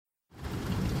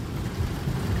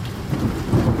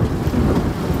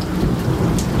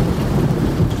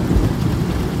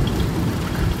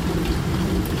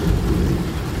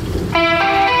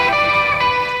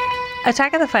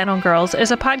Attack of the Final Girls is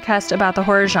a podcast about the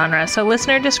horror genre, so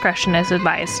listener discretion is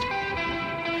advised.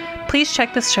 Please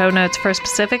check the show notes for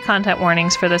specific content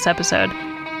warnings for this episode.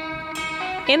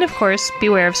 And of course,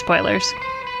 beware of spoilers.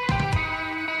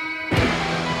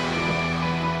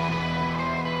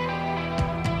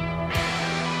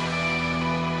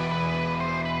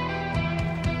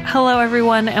 Hello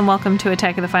everyone, and welcome to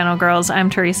Attack of the Final Girls.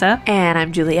 I'm Teresa. And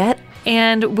I'm Juliet.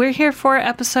 And we're here for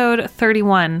episode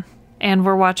 31. And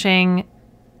we're watching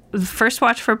the first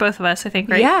watch for both of us, I think,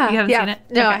 right? Yeah. You haven't seen it?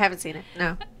 No, Okay. I haven't seen it.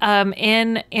 No.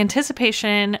 In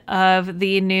anticipation of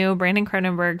the new Brandon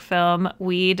Cronenberg film,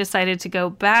 we decided to go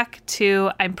back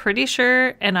to, I'm pretty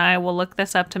sure, and I will look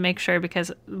this up to make sure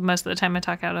because most of the time I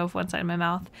talk out of one side of my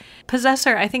mouth.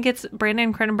 Possessor, I think it's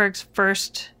Brandon Cronenberg's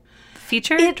first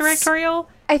feature directorial.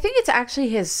 I think it's actually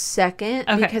his second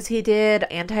Okay. because he did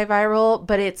Antiviral,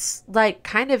 but it's like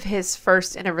kind of his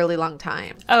first in a really long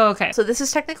time. Oh, okay. So this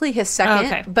is technically his second,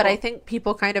 Okay, but cool. I think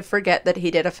people kind of forget that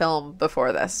he did a film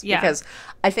before this. Yeah. Because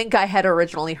I think I had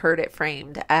originally heard it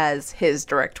framed as his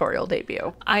directorial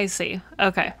debut. I see.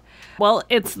 Okay. Well,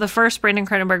 it's the first Brandon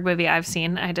Cronenberg movie I've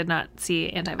seen. I did not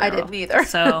see Antiviral. I didn't either.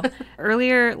 So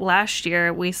earlier last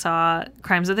year, we saw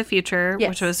Crimes of the Future, Yes.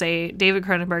 which was a David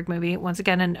Cronenberg movie. Once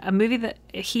again, a movie that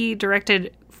he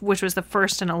directed, which was the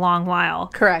first in a long while.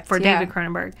 Correct, For yeah. David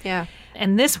Cronenberg. Yeah.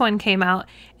 And this one came out,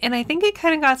 and I think it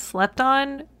kind of got slept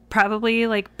on, probably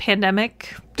like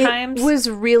pandemic times. It was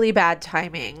really bad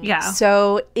timing. Yeah.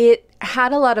 So it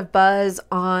had a lot of buzz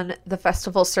on the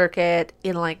festival circuit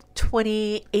in like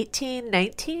 2018,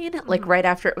 19, like right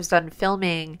after it was done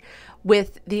filming,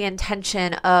 with the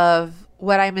intention of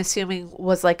what I'm assuming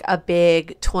was like a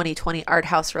big 2020 art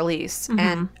house release.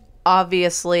 And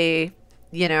obviously,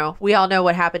 you know, we all know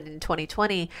what happened in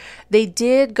 2020. They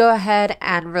did go ahead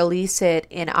and release it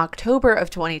in October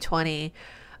of 2020,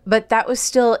 but that was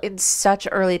still in such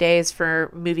early days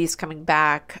for movies coming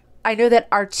back. I know that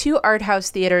our two art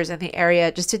house theaters in the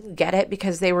area just didn't get it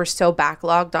because they were so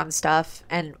backlogged on stuff,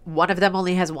 and one of them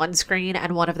only has one screen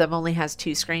and one of them only has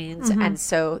two screens. And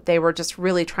so they were just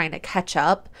really trying to catch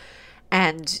up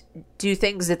and do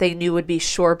things that they knew would be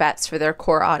sure bets for their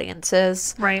core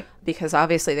audiences. Right. Because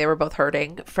obviously they were both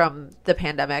hurting from the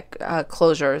pandemic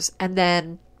closures. And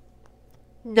then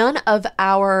none of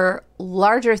our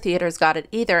larger theaters got it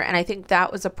either. And I think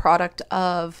that was a product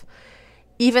of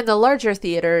even the larger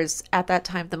theaters at that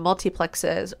time, the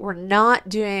multiplexes, were not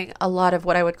doing a lot of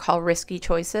what I would call risky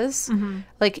choices.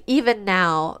 Like even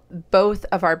now, both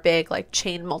of our big like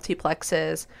chain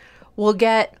multiplexes will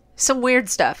get some weird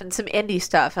stuff and some indie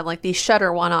stuff and like these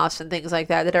Shudder one-offs and things like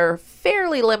that are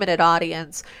fairly limited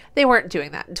audience. They weren't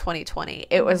doing that in 2020.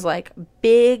 It was like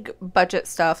big budget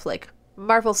stuff, like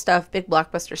Marvel stuff, big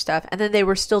blockbuster stuff. And then they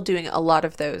were still doing a lot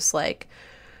of those like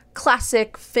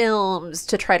classic films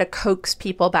to try to coax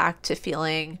people back to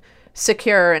feeling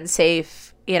secure and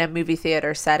safe in a movie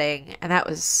theater setting. And that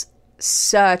was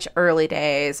such early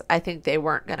days. I think they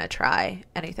weren't going to try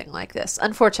anything like this,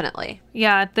 unfortunately.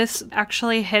 Yeah, this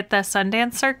actually hit the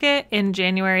Sundance circuit in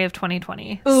January of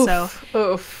 2020.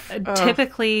 Oof.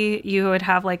 Typically, you would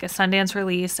have like a Sundance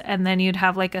release, and then you'd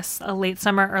have like a late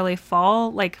summer, early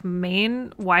fall, like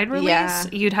main wide release. Yeah.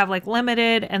 You'd have like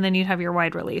limited, and then you'd have your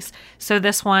wide release. So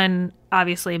this one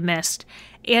obviously missed.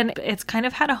 And it's kind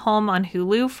of had a home on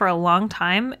Hulu for a long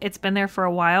time. It's been there for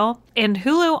a while. And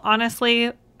Hulu,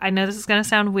 honestly, I know this is going to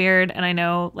sound weird, and I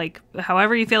know, like,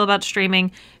 however you feel about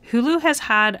streaming, Hulu has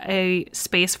had a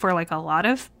space for, like, a lot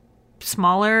of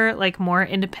smaller, like, more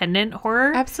independent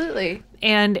horror. Absolutely.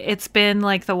 And it's been,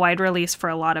 like, the wide release for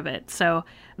a lot of it. So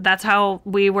that's how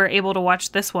we were able to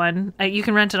watch this one. You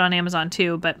can rent it on Amazon,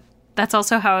 too, but that's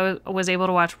also how I was able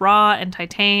to watch Raw and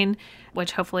Titan,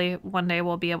 which hopefully one day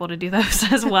we'll be able to do those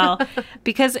as well.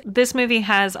 Because this movie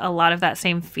has a lot of that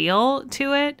same feel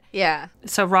to it. Yeah.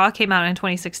 So Raw came out in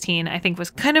 2016, I think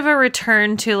was kind of a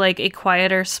return to like a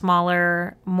quieter,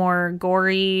 smaller, more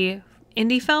gory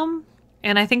indie film.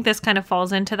 And I think this kind of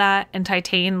falls into that. And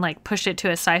Titan like pushed it to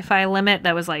a sci-fi limit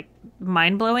that was like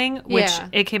mind-blowing, which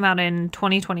it came out in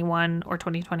 2021 or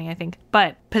 2020, I think.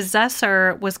 But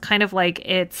Possessor was kind of like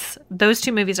those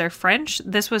two movies are French.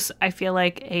 This was, I feel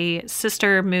like, a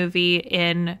sister movie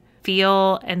in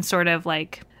feel and sort of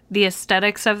like the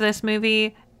aesthetics of this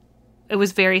movie. It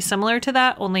was very similar to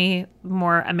that, only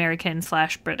more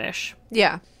American/British.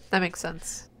 Yeah, that makes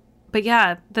sense. But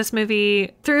yeah, this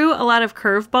movie threw a lot of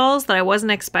curveballs that I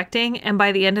wasn't expecting. And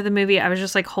by the end of the movie, I was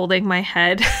just like holding my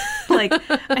head. Like,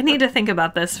 I need to think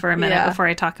about this for a minute before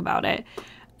I talk about it.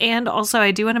 And also,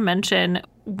 I do want to mention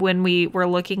when we were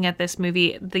looking at this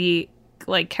movie, the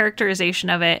like characterization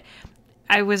of it,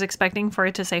 I was expecting for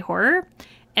it to say horror.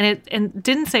 And it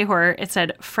didn't say horror, it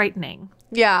said frightening.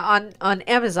 Yeah, on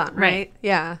Amazon, right?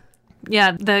 Yeah.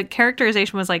 Yeah, the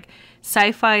characterization was like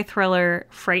sci-fi thriller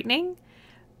frightening,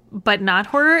 but not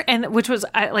horror, and which was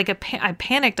I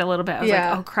panicked a little bit. I was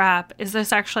like, oh crap, is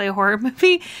this actually a horror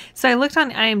movie? So I looked on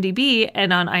IMDb,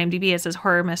 and on IMDb it says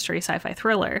horror mystery sci-fi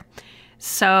thriller.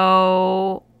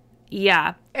 So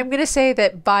yeah, I'm gonna say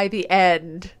that by the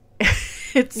end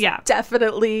it's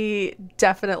definitely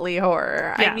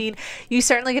horror. Yeah. I mean, you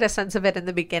certainly get a sense of it in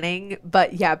the beginning,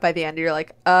 but yeah, by the end you're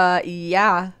like,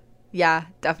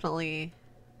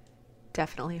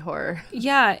 definitely horror.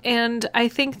 Yeah, and I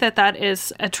think that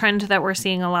is a trend that we're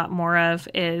seeing a lot more of,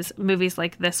 is movies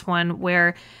like this one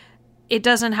where it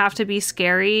doesn't have to be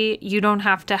scary. You don't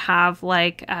have to have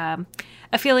like a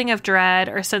feeling of dread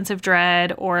or sense of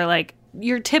dread or like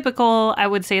your typical, I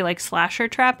would say, like slasher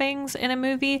trappings in a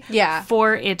movie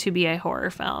for it to be a horror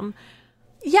film.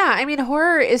 Yeah, I mean,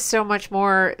 horror is so much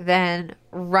more than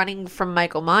running from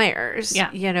Michael Myers,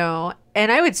 you know?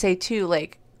 And I would say, too,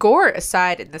 like, gore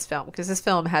aside in this film, because this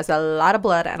film has a lot of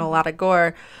blood and a lot of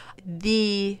gore,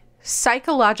 the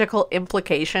psychological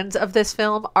implications of this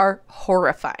film are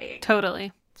horrifying.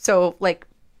 Totally. So, like,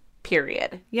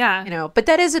 period. Yeah. You know, but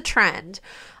that is a trend.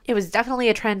 It was definitely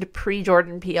a trend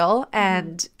pre-Jordan Peele.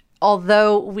 And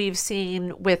although we've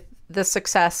seen with the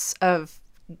success of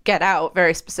Get Out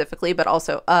very specifically, but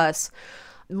also Us,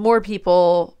 more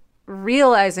people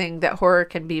realizing that horror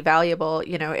can be valuable.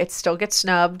 You know, it still gets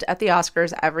snubbed at the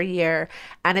Oscars every year,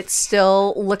 and it's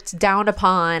still looked down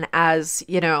upon as,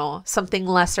 you know, something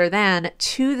lesser than,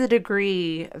 to the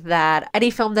degree that any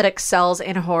film that excels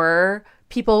in horror,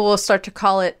 people will start to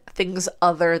call it things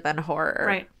other than horror.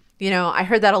 Right. You know, I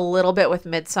heard that a little bit with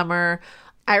Midsommar.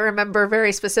 I remember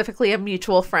very specifically a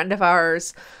mutual friend of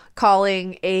ours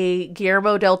calling a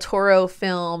Guillermo del Toro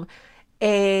film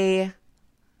a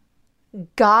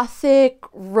gothic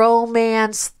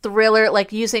romance thriller,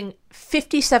 like using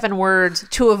 57 words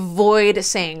to avoid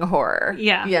saying horror.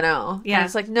 Yeah. You know? Yeah. And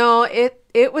it's like, no,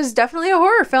 it was definitely a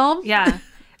horror film. Yeah.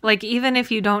 Like, even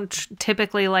if you don't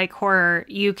typically like horror,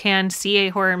 you can see a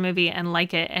horror movie and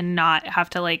like it and not have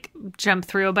to, like, jump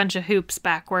through a bunch of hoops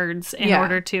backwards in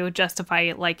order to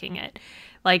justify liking it.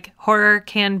 Like, horror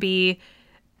can be...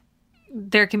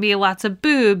 There can be lots of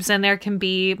boobs, and there can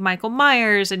be Michael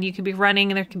Myers, and you can be running,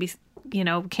 and there can be, you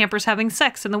know, campers having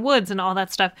sex in the woods and all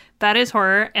that stuff. That is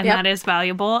horror, and that is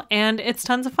valuable, and it's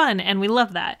tons of fun, and we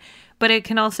love that. But it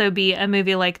can also be a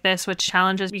movie like this, which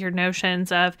challenges your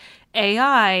notions of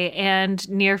AI and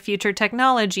near future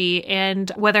technology,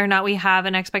 and whether or not we have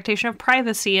an expectation of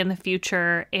privacy in the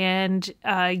future, and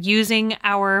using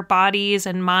our bodies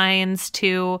and minds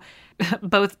to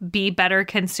both be better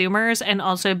consumers and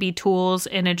also be tools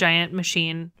in a giant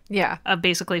machine. Yeah.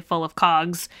 Basically full of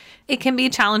cogs. It can be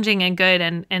challenging and good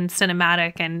and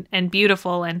cinematic and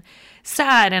beautiful and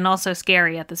sad and also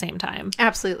scary at the same time.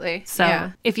 Absolutely.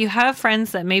 So if you have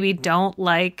friends that maybe don't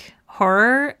like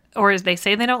horror, or as they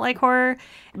say they don't like horror,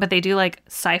 but they do like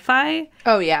sci-fi.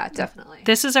 Oh, yeah, definitely.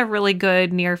 This is a really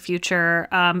good near future.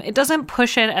 It doesn't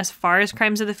push it as far as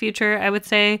Crimes of the Future, I would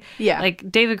say. Yeah. Like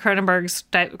David Cronenberg's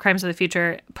Crimes of the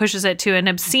Future pushes it to an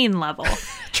obscene level.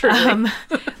 Truly.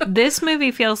 This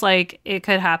movie feels like it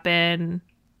could happen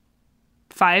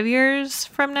 5 years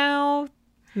from now,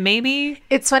 maybe.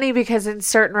 It's funny because in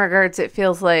certain regards, it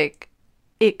feels like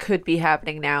it could be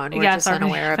happening now and we're just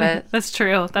unaware of it. That's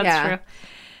true. That's true.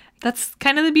 That's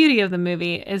kind of the beauty of the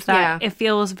movie, is that it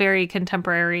feels very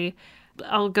contemporary.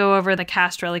 I'll go over the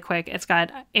cast really quick. It's got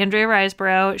Andrea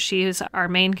Riseborough. She's our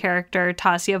main character,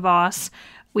 Tasia Voss.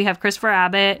 We have Christopher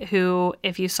Abbott, who,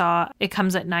 if you saw It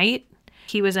Comes at Night,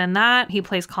 he was in that. He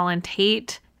plays Colin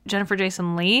Tate. Jennifer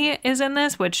Jason Leigh is in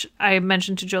this, which I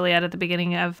mentioned to Juliet at the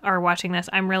beginning of our watching this.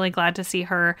 I'm really glad to see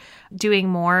her doing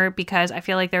more, because I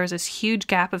feel like there was this huge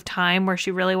gap of time where she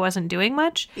really wasn't doing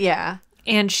much. Yeah.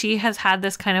 And she has had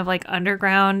this kind of like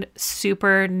underground,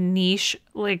 super niche,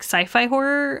 like sci-fi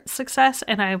horror success.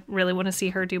 And I really want to see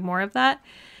her do more of that.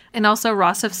 And also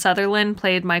Rossif Sutherland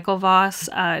played Michael Voss,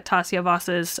 Tasia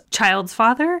Voss's child's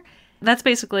father. That's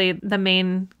basically the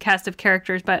main cast of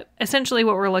characters. But essentially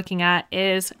what we're looking at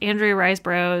is Andrea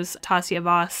Riseborough's Tasia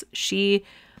Voss. She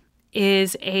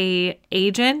is a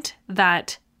agent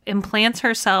that implants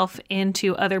herself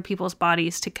into other people's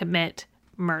bodies to commit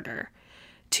murder,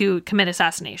 to commit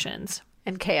assassinations.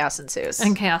 And chaos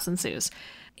ensues.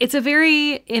 It's a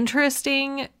very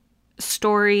interesting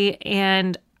story,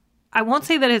 and I won't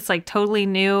say that it's like totally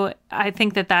new. I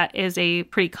think that is a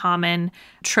pretty common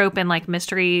trope in like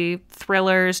mystery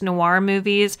thrillers, noir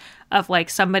movies, of like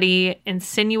somebody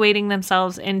insinuating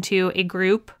themselves into a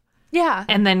group Yeah.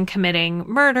 and then committing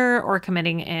murder or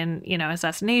committing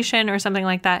assassination or something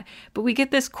like that. But we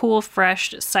get this cool,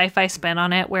 fresh sci-fi spin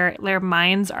on it where their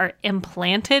minds are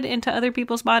implanted into other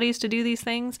people's bodies to do these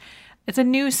things. It's a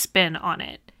new spin on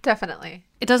it. Definitely.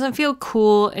 It doesn't feel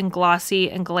cool and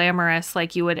glossy and glamorous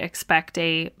like you would expect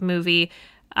a movie.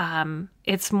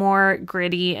 It's more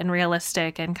gritty and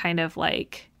realistic and kind of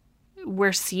like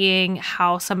we're seeing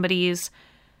how somebody's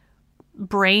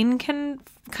brain can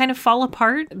kind of fall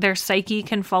apart. Their psyche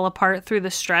can fall apart through the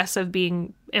stress of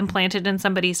being implanted in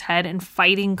somebody's head and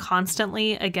fighting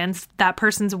constantly against that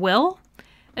person's will,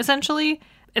 essentially.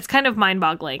 It's kind of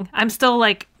mind-boggling. I'm still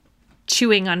like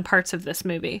chewing on parts of this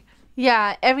movie.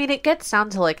 Yeah, I mean, it gets down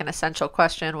to like an essential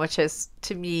question, which is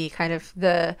to me kind of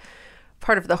the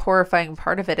part of the horrifying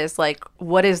part of it is like,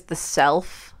 what is the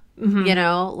self? You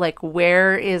know, like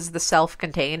where is the self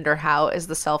contained or how is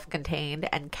the self contained?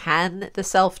 And can the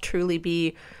self truly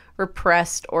be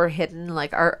repressed or hidden?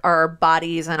 Like our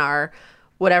bodies and our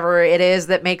whatever it is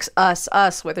that makes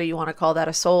us, whether you want to call that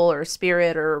a soul or a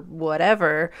spirit or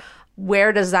whatever,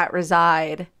 where does that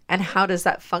reside? And how does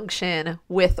that function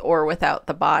with or without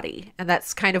the body? And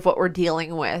that's kind of what we're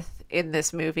dealing with in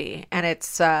this movie. And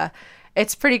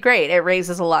it's pretty great. It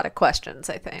raises a lot of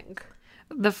questions, I think.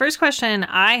 The first question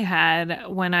I had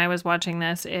when I was watching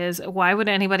this is, why would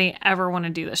anybody ever want to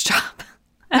do this job?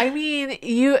 I mean,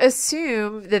 you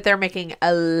assume that they're making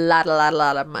a lot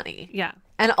of money. Yeah.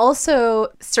 And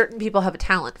also, certain people have a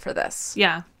talent for this.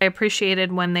 Yeah. I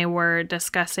appreciated when they were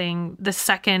discussing the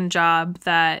second job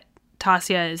that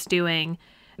Tasya is doing.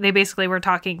 They basically were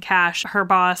talking cash. Her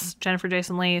boss, Jennifer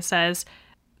Jason Leigh, says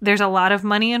there's a lot of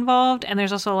money involved and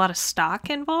there's also a lot of stock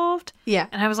involved. Yeah.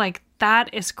 And I was like,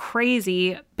 that is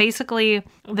crazy. Basically,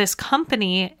 this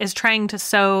company is trying to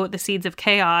sow the seeds of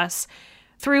chaos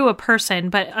through a person,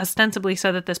 but ostensibly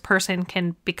so that this person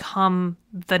can become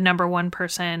the number one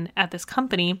person at this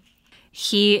company.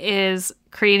 He is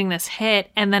creating this hit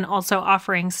and then also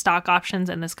offering stock options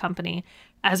in this company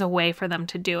as a way for them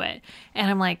to do it.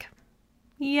 And I'm like,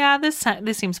 yeah, this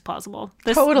seems plausible.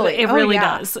 Totally. It really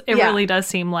yeah. does. It really does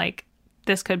seem like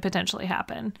this could potentially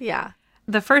happen. Yeah.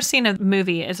 The first scene of the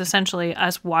movie is essentially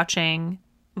us watching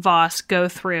Voss go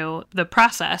through the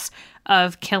process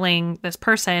of killing this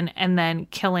person and then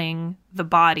killing the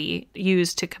body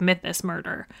used to commit this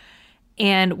murder.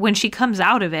 And when she comes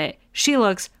out of it, she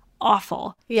looks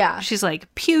awful. Yeah. She's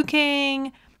like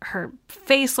puking. Her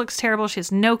face looks terrible. She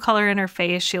has no color in her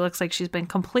face. She looks like she's been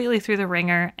completely through the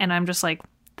ringer. And I'm just like,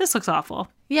 this looks awful.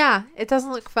 Yeah, it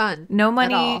doesn't look fun. No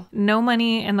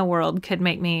money in the world could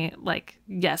make me like,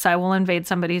 yes, I will invade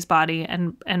somebody's body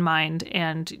and mind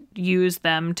and use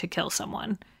them to kill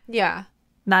someone. Yeah.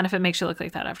 Not if it makes you look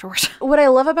like that afterwards. What I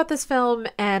love about this film,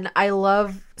 and I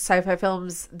love sci-fi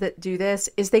films that do this,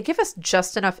 is they give us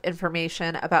just enough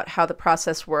information about how the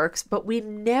process works, but we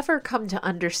never come to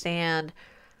understand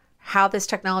how this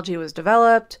technology was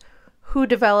developed, who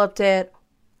developed it,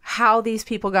 how these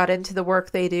people got into the work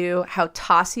they do, how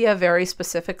Tasya very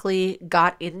specifically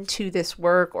got into this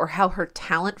work, or how her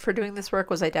talent for doing this work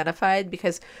was identified,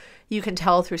 because you can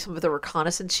tell through some of the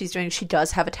reconnaissance she's doing, she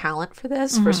does have a talent for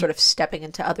this, for sort of stepping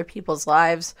into other people's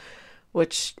lives,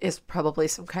 which is probably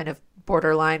some kind of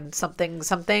borderline something.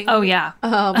 Oh, yeah.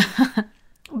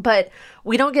 But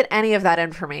we don't get any of that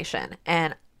information.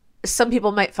 And some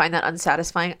people might find that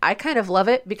unsatisfying. I kind of love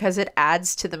it because it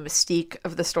adds to the mystique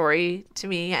of the story to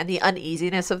me and the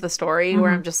uneasiness of the story,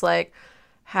 where I'm just like,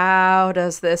 how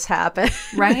does this happen?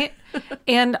 Right?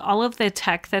 And all of the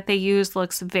tech that they use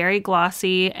looks very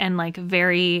glossy and like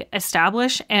very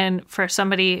established. And for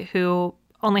somebody who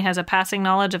only has a passing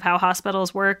knowledge of how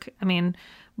hospitals work, I mean,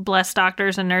 bless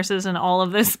doctors and nurses and all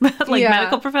of this,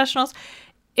 medical professionals,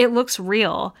 it looks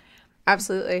real.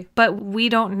 Absolutely. But we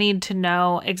don't need to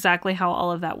know exactly how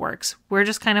all of that works. We're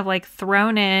just kind of like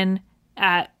thrown in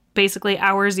at basically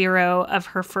hour zero of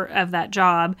of that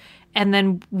job. And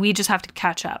then we just have to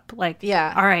catch up. Like,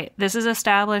 all right, this is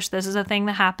established. This is a thing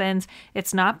that happens.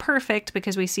 It's not perfect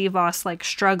because we see Voss like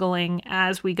struggling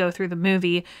as we go through the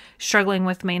movie, struggling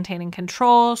with maintaining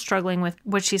control, struggling with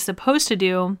what she's supposed to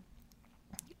do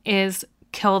is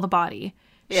kill the body.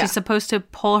 Yeah. She's supposed to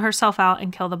pull herself out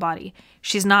and kill the body.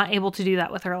 She's not able to do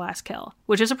that with her last kill,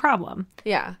 which is a problem.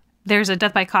 Yeah. There's a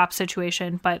death by cop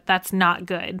situation, but that's not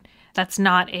good. That's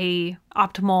not a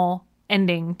optimal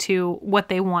ending to what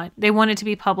they want. They want it to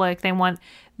be public. They want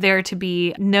there to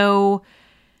be no...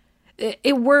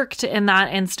 It worked in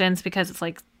that instance because it's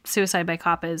like suicide by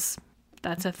cop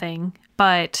that's a thing.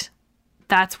 But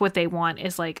that's what they want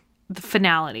is like the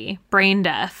finality, brain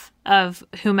death of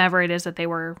whomever it is that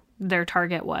their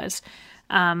target was.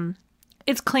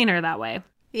 It's cleaner that way.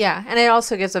 Yeah, and it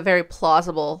also gives a very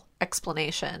plausible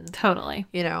explanation. Totally.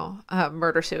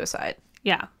 Murder-suicide.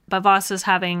 Yeah. But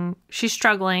she's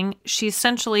struggling. She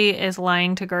essentially is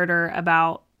lying to Gerder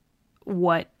about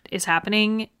what is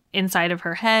happening inside of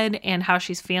her head and how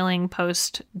she's feeling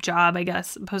post-job, I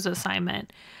guess,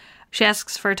 post-assignment. She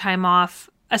asks for time off,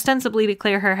 ostensibly to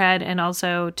clear her head and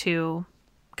also to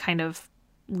kind of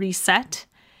reset,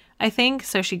 I think.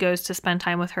 So she goes to spend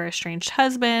time with her estranged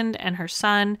husband and her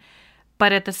son.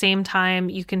 But at the same time,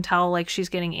 you can tell like she's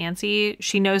getting antsy.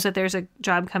 She knows that there's a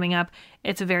job coming up.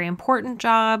 It's a very important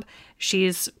job.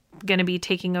 She's going to be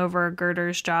taking over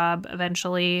Gerder's job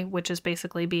eventually, which is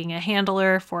basically being a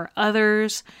handler for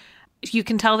others. You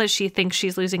can tell that she thinks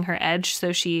she's losing her edge,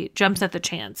 so she jumps at the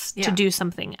chance to do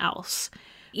something else,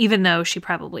 even though she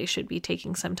probably should be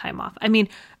taking some time off. I mean,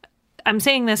 I'm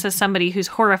saying this as somebody who's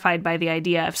horrified by the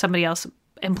idea of somebody else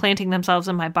implanting themselves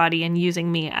in my body and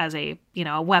using me as a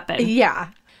weapon. Yeah.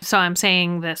 So I'm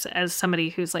saying this as somebody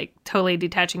who's like totally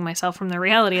detaching myself from the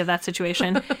reality of that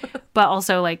situation, but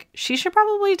also like she should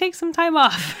probably take some time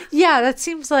off. Yeah, that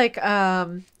seems like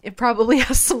it probably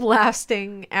has some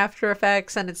lasting after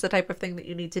effects, and it's the type of thing that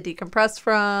you need to decompress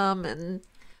from. And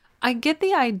I get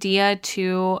the idea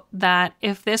too that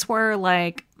if this were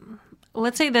like,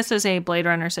 let's say this is a Blade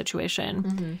Runner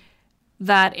situation,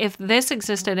 that if this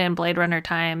existed in Blade Runner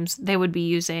times, they would be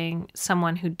using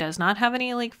someone who does not have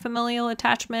any like familial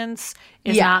attachments,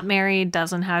 is not married,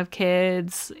 doesn't have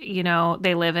kids,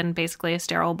 they live in basically a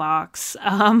sterile box.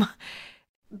 And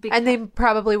they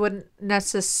probably wouldn't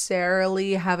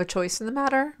necessarily have a choice in the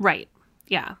matter. Right.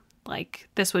 Yeah. Like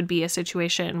this would be a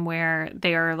situation where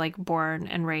they are like born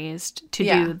and raised to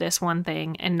do this one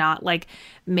thing and not like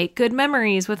make good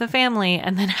memories with a family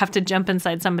and then have to jump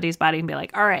inside somebody's body and be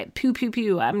like, all right, pew, pew,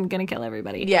 pew, I'm going to kill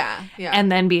everybody. Yeah. Yeah.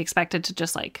 And then be expected to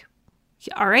just like,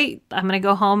 all right, I'm going to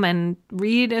go home and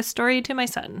read a story to my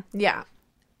son. Yeah.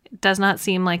 It does not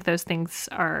seem like those things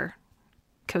are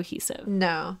cohesive.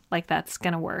 No. Like that's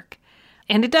going to work.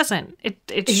 And it doesn't. It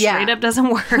straight up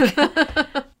doesn't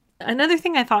work. Another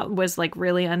thing I thought was like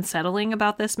really unsettling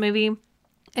about this movie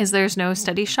is there's no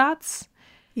steady shots.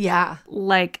 Yeah.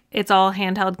 Like it's all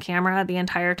handheld camera the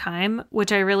entire time,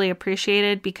 which I really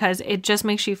appreciated because it just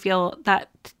makes you feel that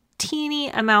teeny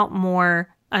amount more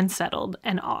unsettled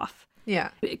and off. Yeah.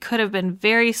 It could have been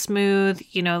very smooth,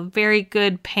 very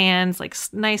good pans, like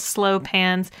nice slow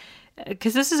pans.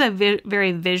 Because this is a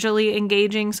very visually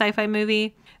engaging sci-fi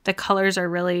movie. The colors are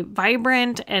really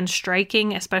vibrant and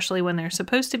striking, especially when they're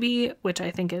supposed to be, which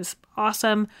I think is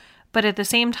awesome. But at the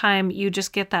same time, you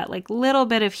just get that like little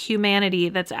bit of humanity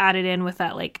that's added in with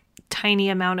that like tiny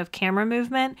amount of camera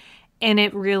movement. And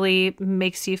it really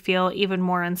makes you feel even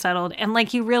more unsettled. And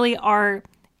like you really are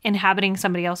inhabiting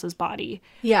somebody else's body.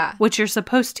 Yeah. Which you're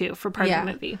supposed to for part of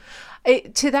the movie.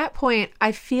 To that point,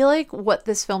 I feel like what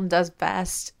this film does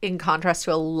best, in contrast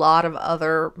to a lot of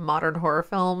other modern horror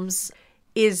films,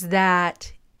 is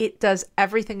that it does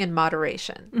everything in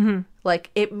moderation. Mm-hmm. Like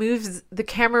it moves, the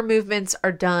camera movements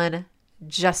are done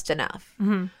just enough.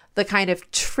 Mm-hmm. The kind of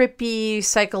trippy,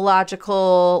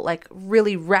 psychological, like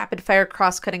really rapid fire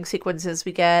cross-cutting sequences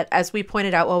we get, as we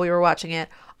pointed out while we were watching it,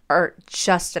 are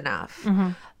just enough. Mm-hmm.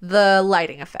 The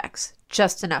lighting effects,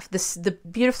 just enough. The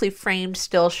beautifully framed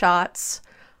still shots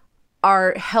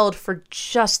are held for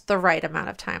just the right amount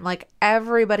of time. Like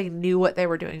everybody knew what they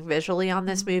were doing visually on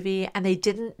this movie, and they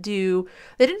didn't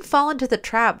fall into the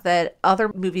trap that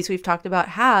other movies we've talked about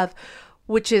have,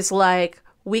 which is like,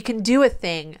 we can do a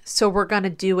thing, so we're going to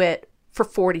do it for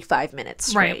 45 minutes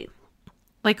straight. Right.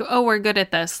 Like, oh, we're good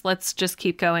at this. Let's just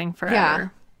keep going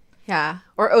forever. Yeah.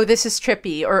 Or, oh, this is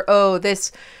trippy. Or, oh,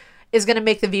 this is going to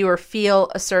make the viewer feel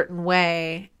a certain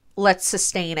way. Let's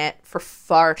sustain it for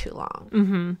far too long.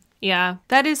 Mm-hmm. Yeah,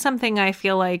 that is something I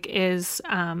feel like is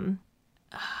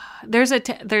there's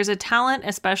a talent,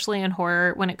 especially in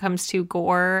horror, when it comes to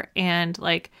gore and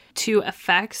like to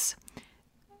effects.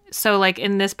 So like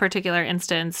in this particular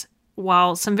instance,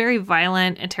 while some very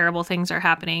violent and terrible things are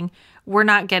happening, we're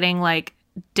not getting like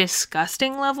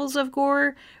disgusting levels of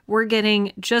gore. We're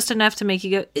getting just enough to make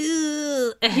you go,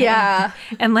 ew. Yeah.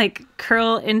 And like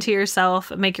curl into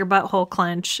yourself, make your butthole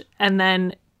clench, and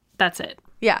then that's it.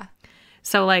 Yeah.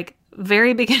 So like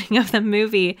very beginning of the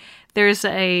movie, there's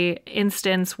a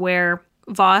instance where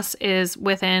Voss is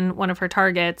within one of her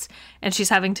targets and she's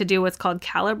having to do what's called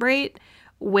calibrate,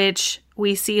 which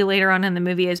we see later on in the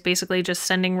movie is basically just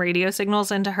sending radio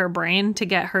signals into her brain to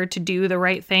get her to do the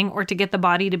right thing or to get the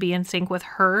body to be in sync with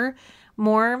her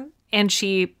more. And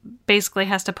she basically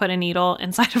has to put a needle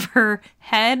inside of her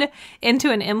head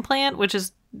into an implant, which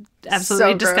is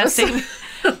absolutely disgusting.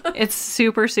 It's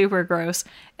super, super gross.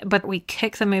 But we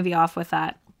kick the movie off with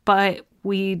that. But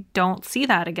we don't see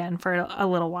that again for a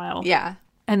little while. Yeah.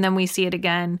 And then we see it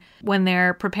again when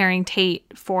they're preparing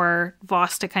Tate for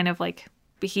Voss to kind of like,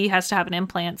 he has to have an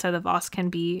implant so the Voss can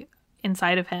be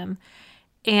inside of him.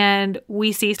 And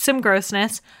we see some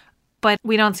grossness, but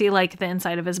we don't see like the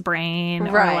inside of his brain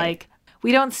or like,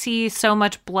 we don't see so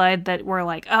much blood that we're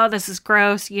like, oh, this is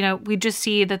gross. You know, we just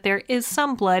see that there is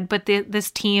some blood, but this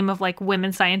team of like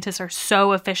women scientists are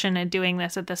so efficient at doing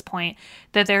this at this point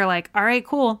that they're like, all right,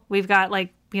 cool. We've got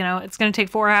like, you know, it's going to take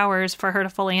 4 hours for her to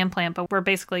fully implant, but we're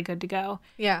basically good to go.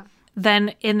 Yeah.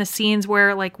 Then in the scenes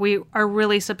where like we are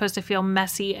really supposed to feel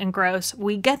messy and gross,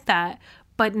 we get that,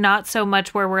 but not so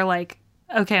much where we're like,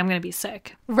 okay, I'm going to be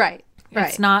sick. Right. Right.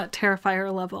 It's not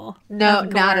Terrifier level. No,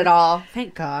 not at all.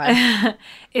 Thank God.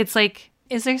 It's like,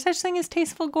 is there such thing as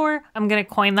tasteful gore? I'm going to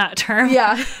coin that term.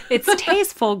 Yeah. It's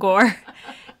tasteful gore.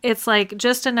 It's like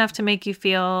just enough to make you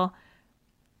feel,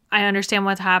 I understand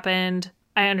what's happened.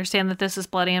 I understand that this is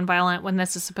bloody and violent when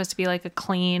this is supposed to be like a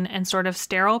clean and sort of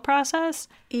sterile process.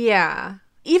 Yeah.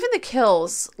 Even the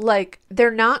kills, like,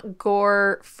 they're not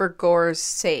gore for gore's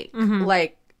sake. Mm-hmm.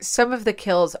 Like, some of the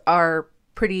kills are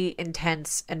pretty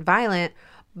intense and violent,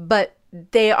 but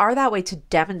they are that way to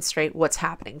demonstrate what's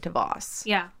happening to Voss.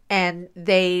 Yeah. And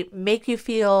they make you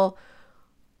feel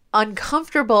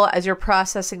uncomfortable as you're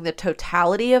processing the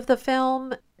totality of the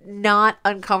film, not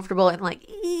uncomfortable and like,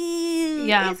 ew,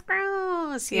 it's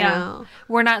gross, you know?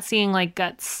 We're not seeing like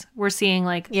guts. We're seeing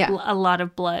like a lot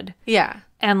of blood. Yeah.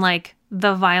 And like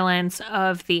the violence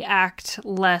of the act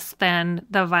less than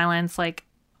the violence like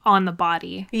on the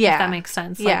body. Yeah. If that makes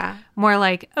sense. Like, yeah. More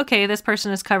like, okay, this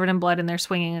person is covered in blood and they're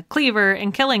swinging a cleaver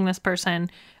and killing this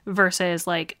person versus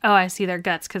like, oh, I see their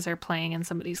guts because they're playing in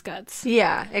somebody's guts.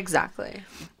 Yeah, exactly.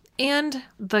 And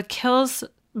the kills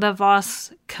the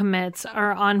Voss commits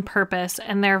are on purpose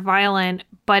and they're violent,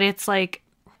 but it's like,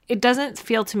 it doesn't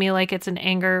feel to me like it's an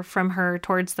anger from her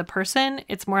towards the person.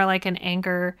 It's more like an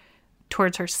anger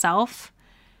towards herself.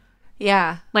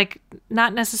 Yeah. Like,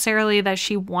 not necessarily that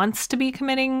she wants to be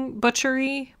committing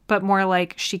butchery, but more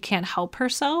like she can't help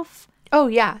herself. Oh,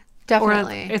 yeah,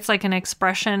 definitely. Or it's like an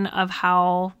expression of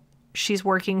how she's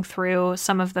working through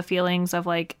some of the feelings of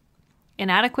like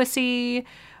inadequacy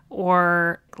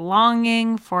or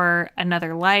longing for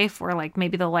another life, or like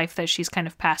maybe the life that she's kind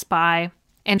of passed by.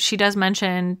 And she does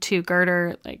mention to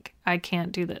Girder, like, I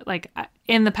can't do that. Like,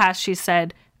 in the past, she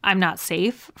said, I'm not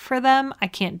safe for them. I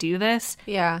can't do this.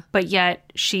 Yeah. But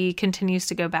yet she continues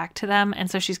to go back to them. And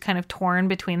so she's kind of torn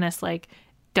between this like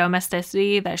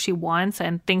domesticity that she wants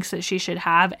and thinks that she should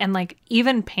have. And like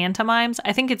even pantomimes,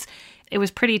 I think it was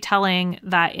pretty telling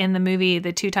that in the movie,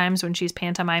 the 2 times when she's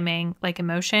pantomiming like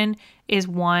emotion is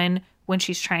one when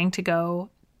she's trying to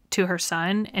go to her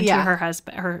son and to her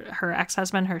husband, her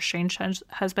ex-husband, her estranged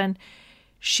husband.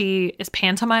 She is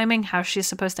pantomiming how she's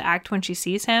supposed to act when she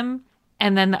sees him.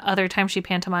 And then the other time she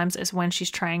pantomimes is when she's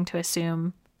trying to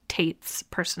assume Tate's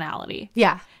personality.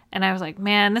 Yeah. And I was like,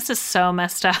 man, this is so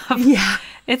messed up. Yeah.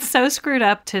 It's so screwed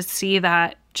up to see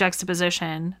that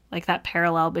juxtaposition, like that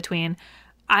parallel between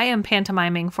I am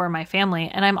pantomiming for my family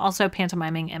and I'm also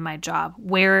pantomiming in my job.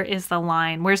 Where is the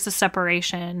line? Where's the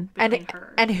separation between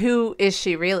her? And who is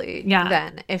she really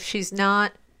then? If she's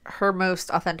not her most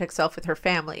authentic self with her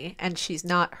family and she's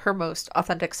not her most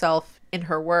authentic self in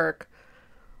her work,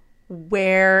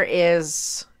 where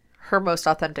is her most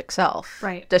authentic self?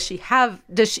 Right.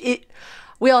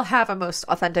 We all have a most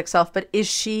authentic self, but is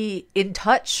she in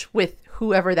touch with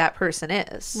whoever that person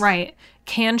is? Right.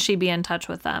 Can she be in touch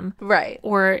with them? Right.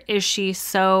 Or is she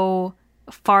so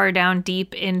far down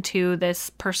deep into this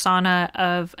persona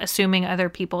of assuming other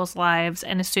people's lives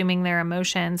and assuming their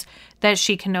emotions that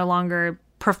she can no longer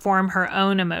perform her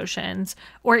own emotions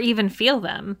or even feel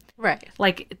them? Right.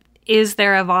 Like, is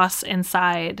there a Voss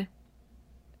inside?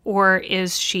 Or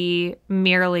is she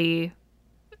merely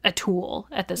a tool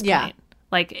at this point?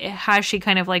 Like, has she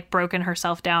kind of like broken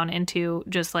herself down into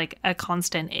just like a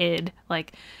constant id?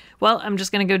 Like, well, I'm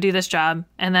just going to go do this job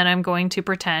and then I'm going to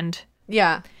pretend.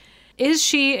 Yeah. Is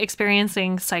she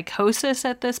experiencing psychosis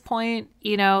at this point?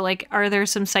 You know, like, are there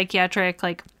some psychiatric,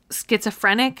 like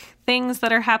schizophrenic things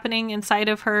that are happening inside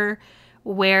of her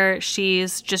where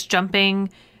she's just jumping?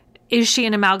 Is she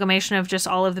an amalgamation of just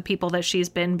all of the people that she's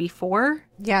been before?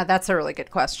 Yeah, that's a really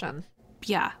good question.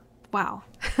 Yeah. Wow.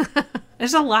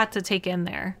 There's a lot to take in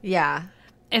there. Yeah.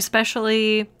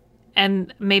 Especially,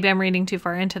 and maybe I'm reading too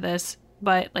far into this,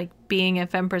 but like being a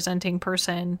femme presenting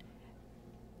person,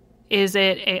 is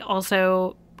it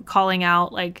also calling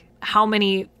out like how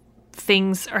many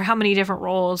things or how many different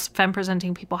roles femme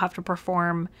presenting people have to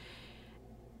perform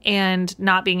and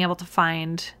not being able to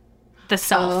find the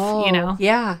self, you know?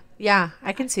 Yeah. Yeah.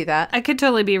 I can see that. I could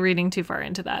totally be reading too far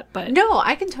into that, but No,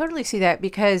 I can totally see that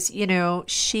because, you know,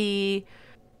 she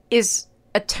is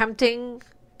attempting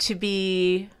to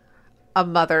be a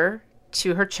mother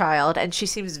to her child, and she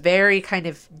seems very kind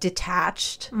of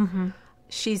detached.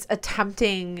 She's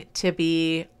attempting to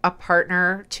be a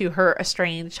partner to her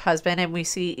estranged husband, and we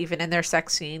see even in their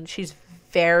sex scene, she's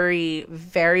very,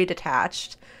 very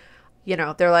detached. You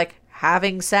know, they're like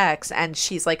having sex, and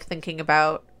she's like thinking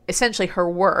about essentially her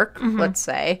work, let's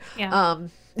say. Yeah.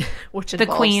 Which the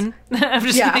involves... queen. I'm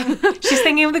just kidding. She's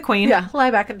thinking of the queen. Yeah,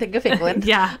 lie back and think of England.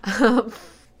 Yeah.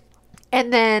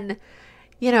 And then,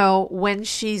 you know, when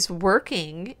she's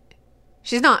working,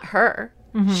 she's not her.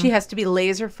 She has to be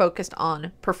laser focused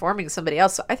on performing somebody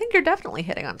else. So I think you're definitely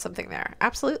hitting on something there.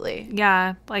 Absolutely.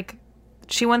 Yeah, like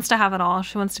she wants to have it all.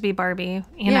 She wants to be Barbie,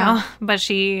 you Yeah. know, but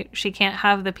she can't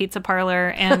have the pizza parlor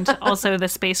and also the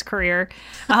space career.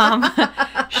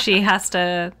 She has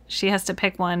to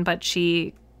pick one, but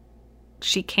she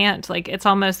can't. Like, it's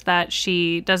almost that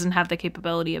she doesn't have the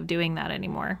capability of doing that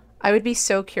anymore. I would be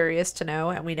so curious to know,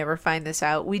 and we never find this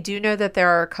out. We do know that there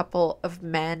are a couple of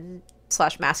men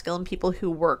 / masculine people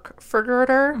who work for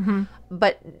Girder,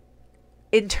 but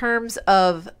in terms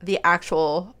of the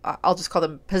actual, I'll just call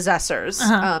them possessors,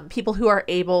 people who are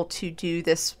able to do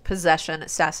this possession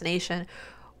assassination,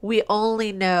 we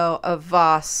only know of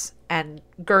Voss, and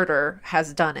Girder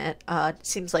has done it. It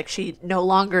seems like she no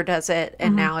longer does it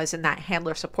and now is in that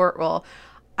handler support role.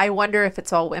 I wonder if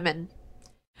it's all women.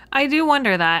 I do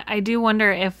wonder that. I do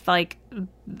wonder if, like,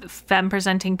 femme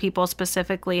presenting people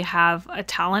specifically have a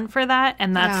talent for that,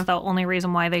 and that's the only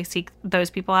reason why they seek those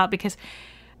people out, because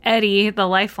Eddie, the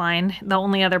lifeline, the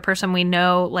only other person we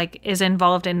know, like, is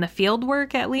involved in the field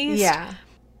work at least. Yeah.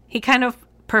 He kind of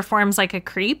performs like a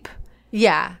creep.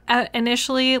 Yeah.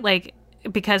 Initially, like,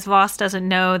 because Voss doesn't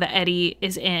know that Eddie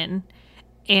is in.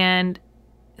 And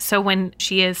so when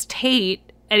she is Tate,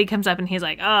 Eddie comes up and he's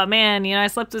like, oh man, you know, I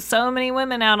slept with so many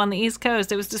women out on the East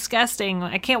Coast. It was disgusting.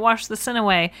 I can't wash the sin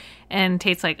away. And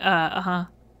Tate's like,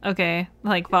 okay.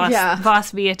 Like,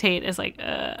 Voss via Tate is like,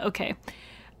 okay.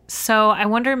 So I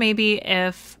wonder maybe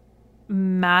if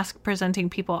mask presenting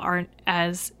people aren't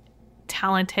as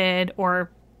talented,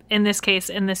 or in this case,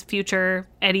 in this future,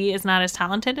 Eddie is not as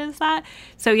talented as that.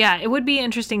 So yeah, it would be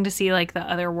interesting to see like the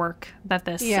other work that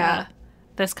this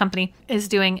this company is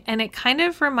doing. And it kind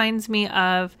of reminds me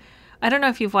of, I don't know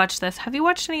if you've watched this. Have you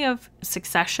watched any of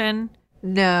Succession?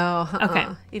 No. Okay.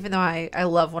 Even though I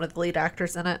love one of the lead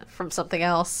actors in it from something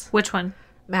else. Which one?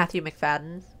 Matthew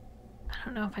McFadden. I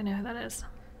don't know if I know who that is.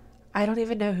 I don't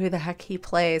even know who the heck he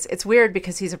plays. It's weird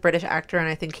because he's a British actor, and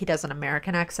I think he does an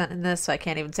American accent in this, so I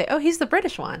can't even say, oh, he's the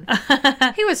British one.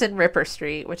 He was in Ripper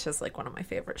Street, which is like one of my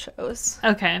favorite shows.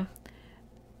 Okay.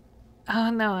 Oh,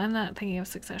 no, I'm not thinking of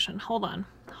Succession. Hold on.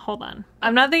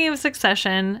 I'm not thinking of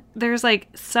Succession. There's like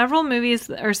several movies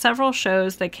or several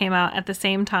shows that came out at the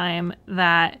same time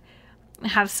that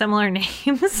have similar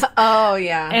names. Oh,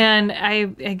 yeah. And I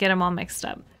get them all mixed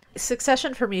up.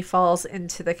 Succession for me falls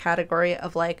into the category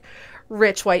of like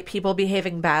rich white people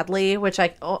behaving badly, which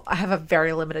I have a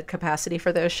very limited capacity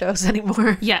for those shows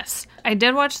anymore. Yes. I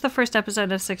did watch the first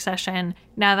episode of Succession,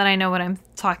 now that I know what I'm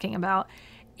talking about.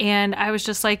 And I was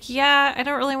just like, yeah, I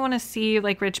don't really want to see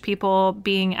like rich people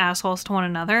being assholes to one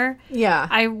another. Yeah.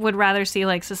 I would rather see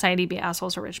like society be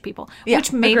assholes to rich people, Yeah,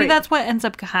 which maybe agreed. that's what ends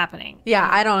up happening. Yeah,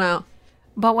 I don't know.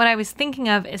 But what I was thinking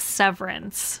of is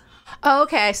Severance. Oh,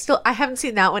 okay. I haven't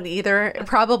seen that one either.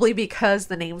 Probably because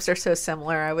the names are so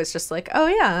similar. I was just like, oh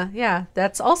yeah,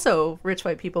 that's also rich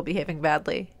white people behaving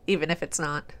badly, even if it's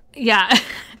not. Yeah.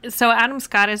 So Adam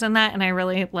Scott is in that, and I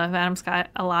really love Adam Scott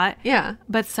a lot. Yeah.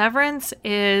 But Severance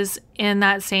is in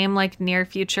that same like near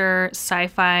future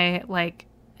sci-fi like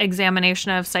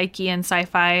examination of psyche and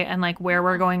sci-fi and like where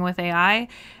we're going with AI.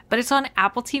 But it's on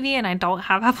Apple TV, and I don't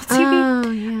have Apple TV. Oh,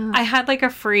 yeah. I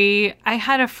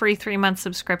had a free 3-month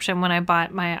subscription when I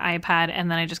bought my iPad,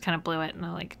 and then I just kind of blew it and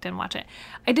I like didn't watch it.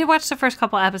 I did watch the first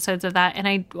couple episodes of that, and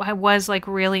I was like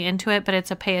really into it, but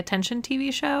it's a pay attention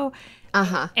TV show.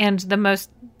 Uh-huh. And the most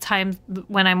times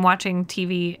when I'm watching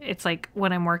TV, it's like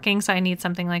when I'm working, so I need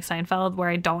something like Seinfeld where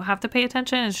I don't have to pay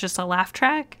attention. It's just a laugh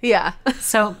track. Yeah.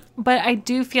 So, but I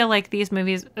do feel like these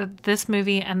movies, this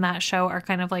movie and that show are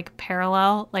kind of like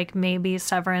parallel. Like maybe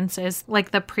Severance is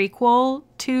like the prequel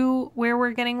to where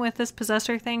we're getting with this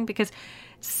Possessor thing, because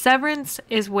Severance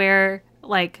is where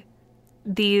like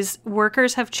these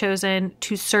workers have chosen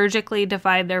to surgically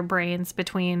divide their brains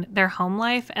between their home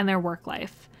life and their work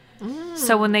life.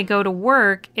 So when they go to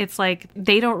work, it's like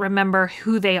they don't remember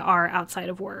who they are outside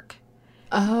of work.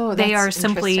 Oh, They are that's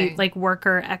simply interesting. like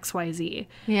worker XYZ.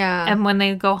 Yeah. And when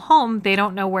they go home, they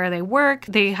don't know where they work.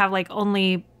 They have like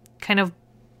only kind of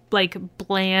like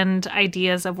bland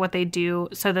ideas of what they do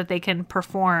so that they can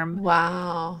perform.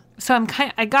 Wow. So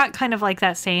I got kind of like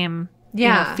that same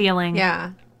Yeah. feeling.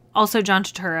 Yeah. Also, John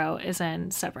Turturro is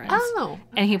in Severance. Oh.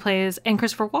 And he plays, and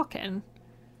Christopher Walken.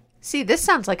 See, this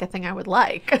sounds like a thing I would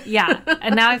like. Yeah.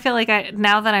 And now I feel like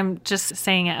now that I'm just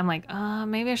saying it, I'm like,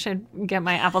 maybe I should get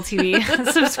my Apple TV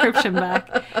subscription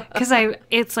back. Because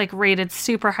it's like rated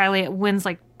super highly. It wins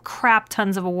like crap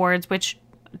tons of awards, which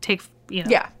take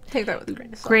that with a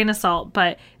grain of salt. grain of salt.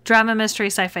 But drama, mystery,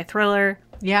 sci-fi, thriller.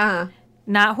 Yeah.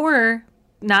 Not horror,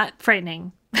 not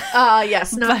frightening.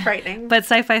 Yes, not frightening. But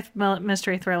sci-fi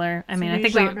mystery thriller. I mean, I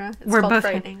think genre. we're both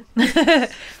frightening.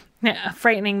 Yeah,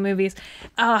 frightening movies.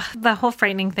 The whole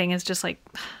frightening thing is just like...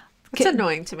 It's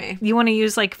annoying to me. You want to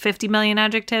use like 50 million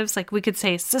adjectives? Like we could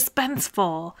say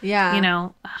suspenseful.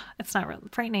 Yeah. It's not real.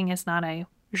 Frightening is not a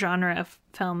genre of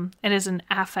film. It is an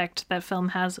affect that film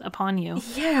has upon you.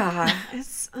 Yeah.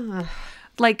 It's...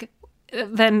 Like,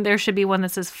 then there should be one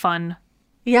that says fun.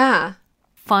 Yeah.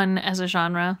 Fun as a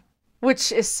genre.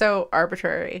 Which is so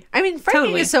arbitrary. I mean, frightening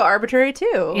Totally. is so arbitrary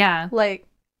too. Yeah. Like...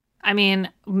 I mean,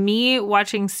 me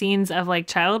watching scenes of like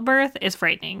childbirth is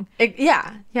frightening.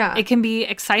 Yeah. It can be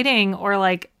exciting or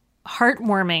like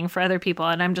heartwarming for other people.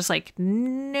 And I'm just like,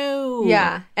 no.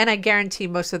 Yeah. And I guarantee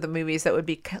most of the movies that would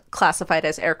be classified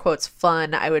as air quotes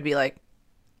fun, I would be like,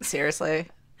 seriously?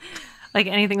 Like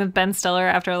anything with Ben Stiller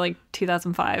after like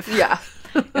 2005. Yeah.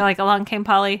 You're like, Along Came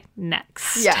Polly,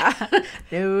 next. Yeah.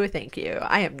 No, thank you.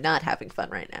 I am not having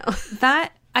fun right now.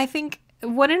 That, I think,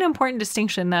 what an important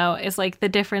distinction, though, is like the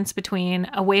difference between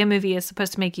a way a movie is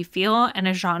supposed to make you feel and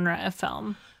a genre of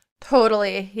film.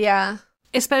 Totally. Yeah.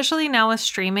 Especially now with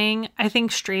streaming. I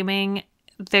think streaming,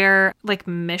 their like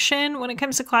mission when it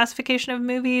comes to classification of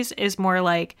movies is more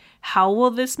like, how will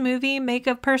this movie make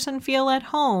a person feel at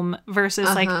home versus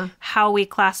like how we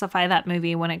classify that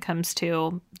movie when it comes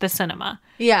to the cinema.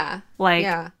 Yeah.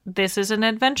 Like, this is an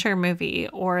adventure movie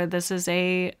or this is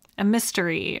a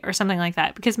mystery or something like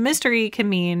that. Because mystery can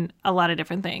mean a lot of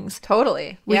different things.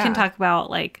 Totally. We can talk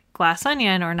about like Glass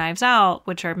Onion or Knives Out,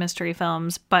 which are mystery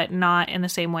films, but not in the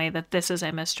same way that this is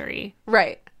a mystery.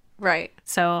 Right.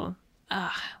 So,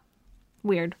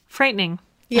 weird. Frightening.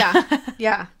 Yeah.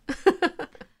 Yeah.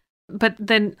 But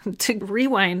then to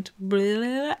rewind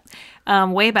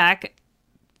way back,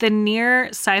 the near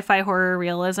sci-fi horror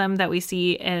realism that we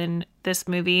see in this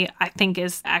movie, I think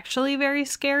is actually very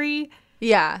scary.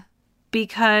 Yeah.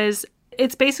 Because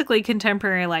it's basically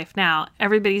contemporary life now.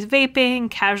 Everybody's vaping,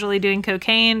 casually doing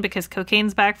cocaine because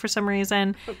cocaine's back for some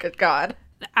reason. Oh, good God.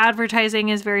 Advertising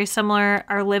is very similar.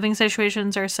 Our living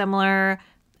situations are similar.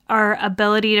 Our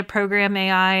ability to program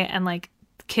AI and like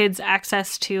kids'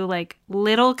 access to like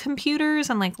little computers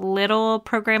and like little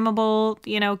programmable,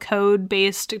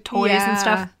 code-based toys and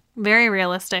stuff. Very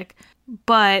realistic.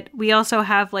 But we also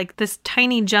have like this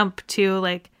tiny jump to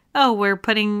like, oh, we're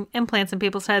putting implants in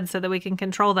people's heads so that we can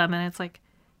control them. And it's like,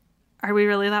 are we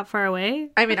really that far away?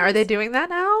 I mean, are they doing that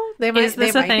now? Is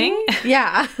this a thing?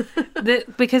 Yeah.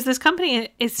 Because this company,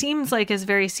 it seems like, is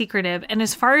very secretive. And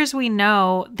as far as we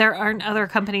know, there aren't other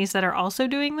companies that are also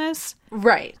doing this.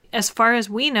 Right. As far as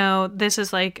we know, this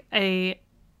is like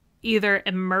either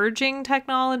emerging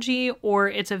technology or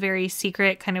it's a very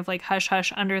secret kind of like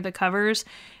hush-hush under the covers.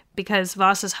 Because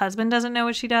Voss's husband doesn't know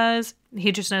what she does.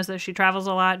 He just knows that she travels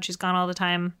a lot. She's gone all the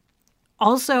time.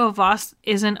 Also, Voss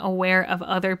isn't aware of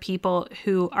other people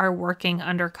who are working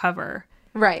undercover.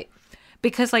 Right.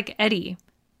 Because, like,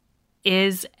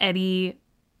 is Eddie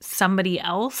somebody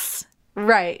else?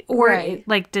 Right. Or,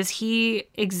 like, does he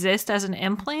exist as an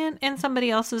implant in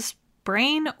somebody else's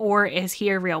brain? Or is he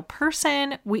a real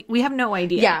person? We have no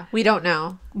idea. Yeah, we don't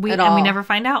know at And all. we never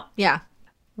find out. Yeah.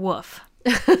 Woof.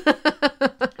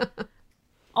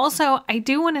 Also, I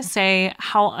do want to say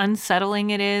how unsettling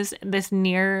it is, this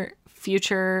near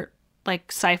future, like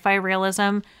sci-fi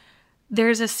realism.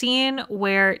 There's a scene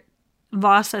where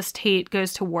Voss as Tate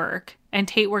goes to work, and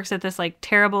Tate works at this like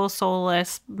terrible,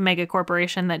 soulless mega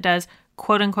corporation that does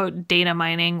quote unquote data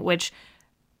mining, which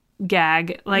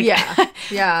gag. Like,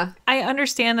 yeah. I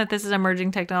understand that this is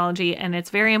emerging technology and it's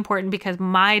very important because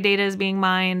my data is being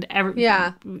mined.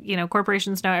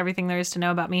 Corporations know everything there is to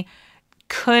know about me.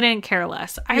 Couldn't care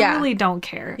less. I really don't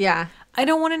care. Yeah. I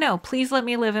don't want to know. Please let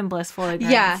me live in blissful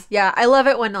ignorance. Yeah. I love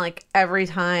it when like every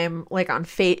time like on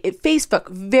Facebook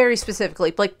very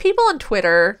specifically, like people on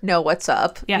Twitter know what's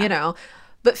up,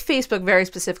 But Facebook, very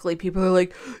specifically, people are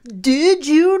like, did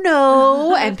you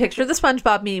know, and picture the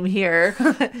SpongeBob meme here,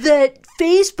 that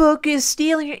Facebook is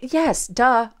stealing your... Yes,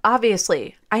 duh,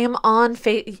 obviously. I am on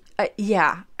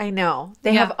yeah, I know.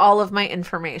 They have all of my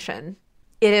information.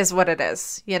 It is what it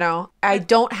is, you know? I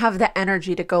don't have the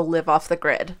energy to go live off the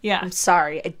grid. Yeah. I'm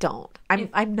sorry, I don't.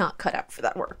 I'm not cut out for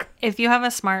that work. If you have a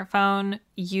smartphone,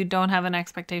 you don't have an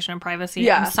expectation of privacy.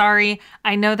 Yeah. I'm sorry.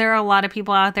 I know there are a lot of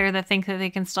people out there that think that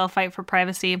they can still fight for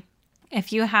privacy.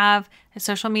 If you have a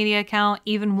social media account,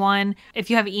 even one, if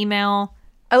you have email...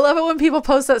 I love it when people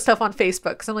post that stuff on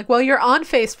Facebook, because I'm like, well, you're on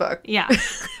Facebook. Yeah.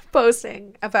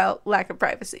 Posting about lack of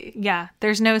privacy. Yeah.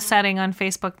 There's no setting on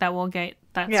Facebook that will get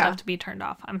that stuff to be turned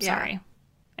off. I'm sorry.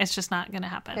 It's just not going to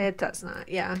happen. It does not,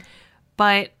 yeah.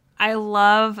 But I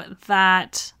love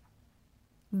that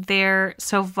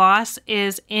so Voss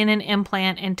is in an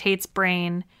implant in Tate's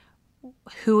brain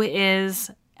who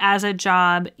is, as a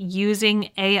job, using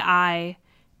AI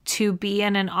to be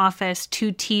in an office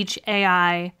to teach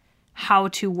AI how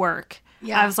to work.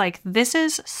 Yeah. I was like, this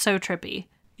is so trippy.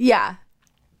 Yeah.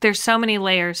 There's so many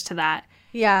layers to that.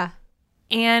 Yeah.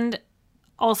 And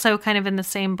also kind of in the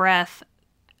same breath,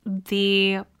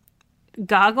 the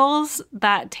goggles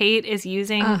that Tate is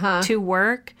using to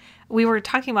work, we were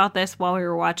talking about this while we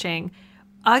were watching.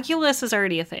 Oculus is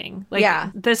already a thing.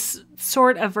 Like this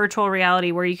sort of virtual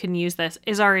reality where you can use this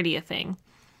is already a thing.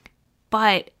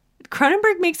 But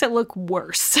Cronenberg makes it look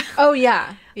worse. Oh,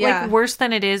 yeah. Yeah. Like worse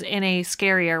than it is in a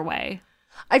scarier way.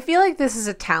 I feel like this is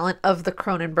a talent of the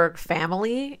Cronenberg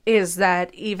family, is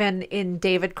that even in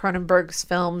David Cronenberg's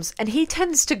films, and he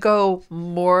tends to go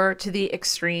more to the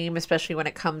extreme, especially when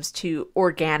it comes to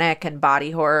organic and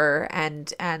body horror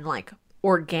and like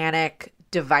organic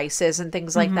devices and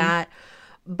things like that.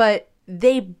 But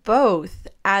they both,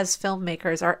 as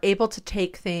filmmakers, are able to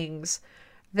take things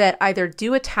that either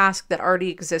do a task that already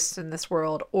exists in this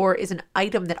world or is an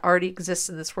item that already exists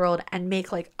in this world and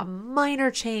make like a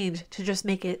minor change to just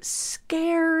make it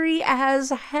scary as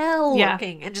hell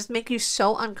looking and just make you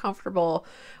so uncomfortable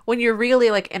when you're really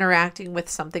like interacting with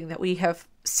something that we have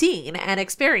seen and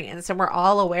experienced and we're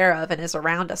all aware of and is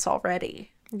around us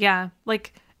already. Yeah.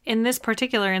 Like in this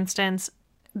particular instance,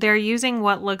 they're using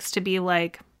what looks to be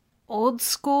like old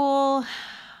school...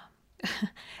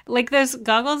 like those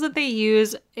goggles that they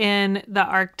use in the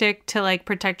Arctic to like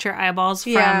protect your eyeballs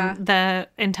from the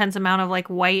intense amount of like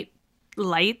white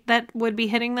light that would be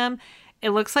hitting them.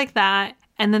 It looks like that.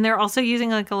 And then they're also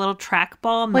using like a little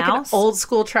trackball mouse. Like an old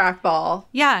school trackball.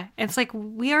 Yeah. It's like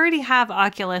we already have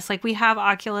Oculus. Like we have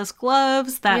Oculus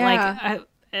gloves that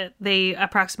they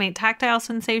approximate tactile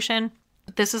sensation.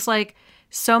 This is like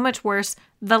so much worse.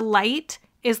 The light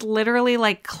is literally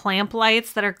like clamp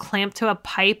lights that are clamped to a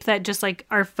pipe that just like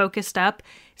are focused up.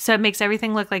 So it makes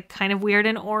everything look like kind of weird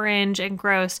and orange and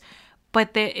gross. But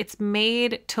it's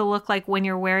made to look like when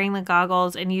you're wearing the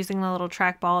goggles and using the little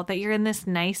trackball that you're in this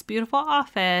nice, beautiful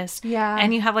office. Yeah.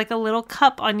 And you have like a little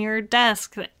cup on your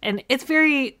desk. And it's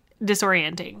very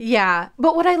disorienting. Yeah.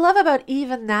 But what I love about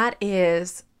even that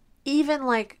is even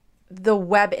like the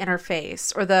web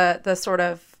interface or the sort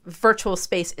of virtual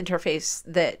space interface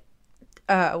that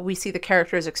we see the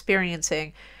characters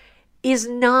experiencing is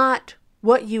not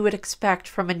what you would expect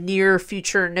from a near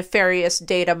future nefarious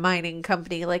data mining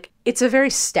company. Like it's a very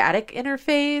static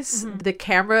interface. The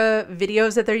camera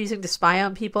videos that they're using to spy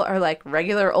on people are like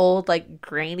regular old like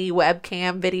grainy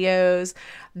webcam videos.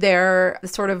 They're the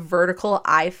sort of vertical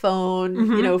iPhone,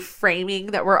 you know, framing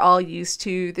that we're all used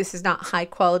to. This is not high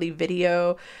quality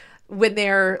video. When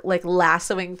they're like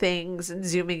lassoing things and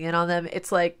zooming in on them, it's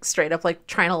like straight up like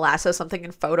trying to lasso something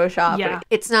in Photoshop. Yeah.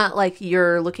 It's not like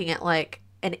you're looking at like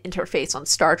an interface on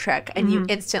Star Trek and you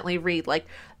instantly read like,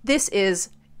 this is,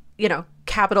 you know,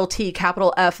 capital T,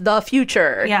 capital F, the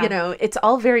future. Yeah. You know, it's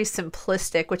all very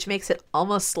simplistic, which makes it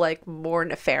almost like more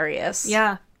nefarious.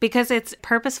 Yeah. Because it's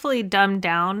purposefully dumbed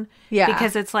down. Yeah.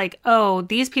 Because it's like, oh,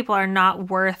 these people are not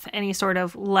worth any sort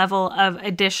of level of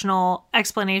additional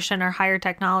explanation or higher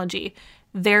technology.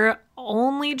 Their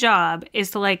only job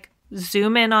is to like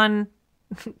zoom in on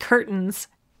curtains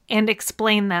and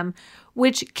explain them.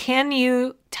 Which, can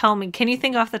you tell me, can you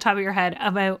think off the top of your head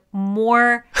of a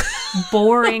more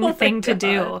boring thing to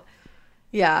do?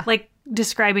 Yeah. Like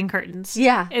describing curtains.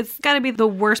 Yeah. It's got to be the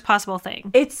worst possible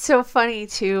thing. It's so funny,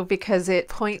 too, because it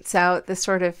points out the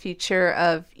sort of feature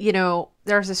of, you know,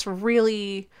 there's this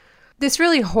really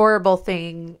horrible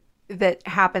thing that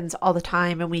happens all the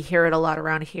time. And we hear it a lot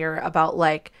around here about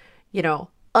like, you know,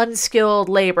 unskilled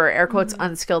labor, air quotes,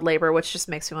 unskilled labor, which just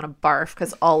makes me want to barf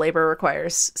because all labor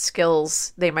requires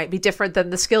skills. They might be different than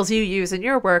the skills you use in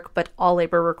your work, but all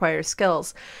labor requires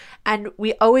skills. And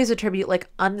we always attribute like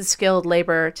unskilled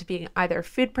labor to being either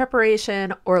food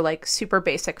preparation or like super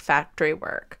basic factory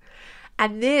work.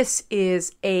 And this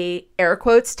is a air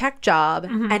quotes tech job,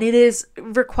 and it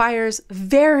requires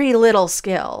very little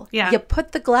skill. Yeah. You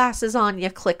put the glasses on, you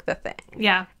click the thing.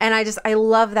 Yeah. And I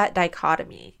love that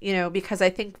dichotomy, you know, because I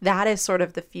think that is sort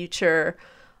of the future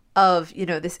of, you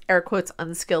know, this air quotes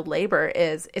unskilled labor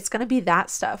is it's going to be that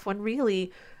stuff when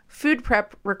really food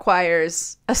prep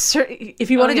requires a certain, if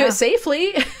you want to do it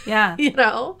safely, Yeah. you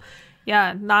know?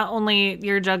 Yeah. Not only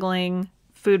you're juggling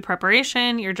food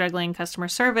preparation, you're juggling customer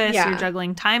service, Yeah. you're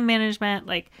juggling time management.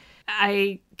 Like,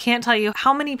 I can't tell you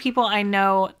how many people I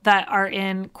know that are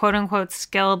in quote unquote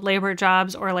skilled labor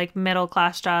jobs or like middle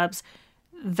class jobs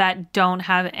that don't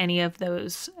have any of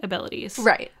those abilities.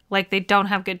 Right. Like, they don't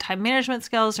have good time management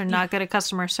skills. They're not good at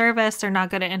customer service. They're not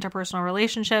good at interpersonal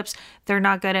relationships. They're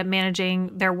not good at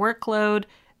managing their workload.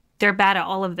 They're bad at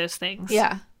all of those things.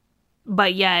 Yeah.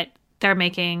 But yet they're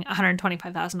making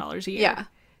 $125,000 a year. Yeah.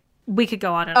 We could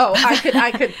go on and Oh, on.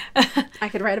 I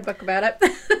could write a book about it.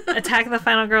 Attack of the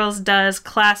Final Girls does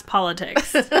class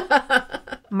politics,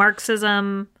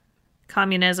 Marxism,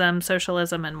 communism,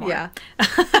 socialism, and more. Yeah.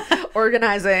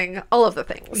 Organizing, all of the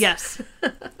things. Yes.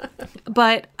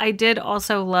 But I did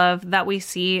also love that we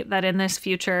see that in this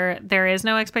future, there is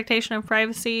no expectation of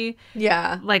privacy.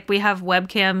 Yeah. Like, we have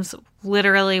webcams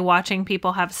literally watching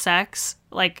people have sex.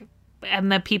 Like,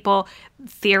 and the people,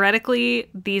 theoretically,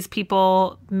 these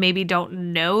people maybe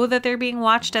don't know that they're being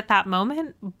watched at that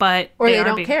moment, but Or they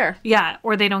don't care. Yeah,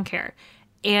 or they don't care.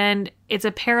 And it's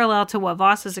a parallel to what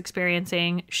Voss is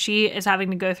experiencing. She is having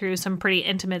to go through some pretty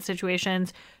intimate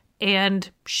situations, and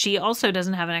she also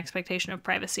doesn't have an expectation of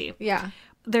privacy. Yeah.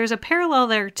 There's a parallel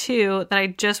there, too, that I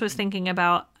just was thinking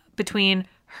about between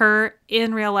her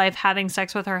in real life having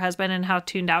sex with her husband and how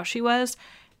tuned out she was,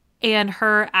 and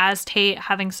her as Tate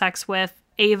having sex with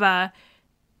Ava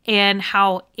and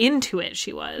how into it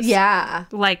she was. Yeah.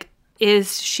 Like,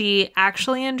 is she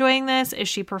actually enjoying this? Is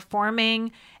she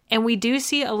performing? And we do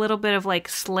see a little bit of like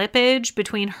slippage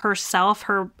between herself,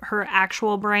 her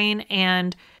actual brain,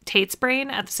 and Tate's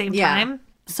brain at the same time.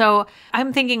 So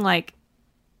I'm thinking like,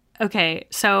 okay,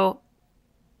 so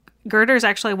Girder's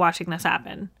actually watching this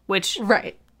happen, which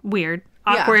Right. weird.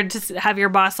 Awkward to have your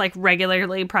boss like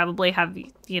regularly probably have,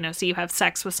 you know, see you have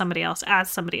sex with somebody else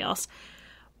as somebody else.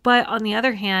 But on the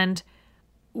other hand,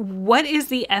 what is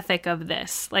the ethic of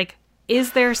this? Like,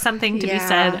 is there something to be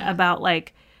said about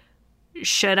like,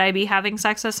 should I be having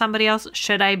sex with somebody else?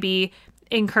 Should I be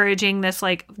encouraging this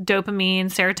like dopamine,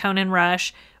 serotonin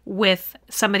rush with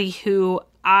somebody who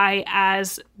I,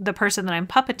 as the person that I'm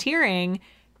puppeteering,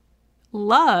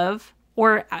 love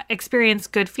or experience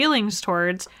good feelings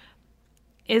towards?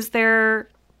 Is there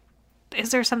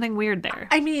something weird there?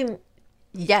 I mean,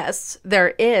 yes, there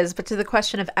is. But to the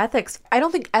question of ethics, I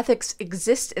don't think ethics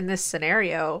exist in this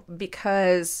scenario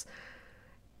because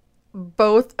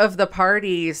both of the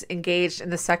parties engaged in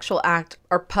the sexual act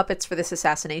are puppets for this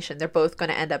assassination. They're both going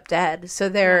to end up dead.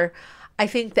 So I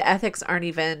think the ethics aren't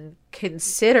even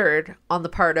considered on the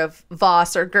part of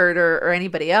Voss or Girder or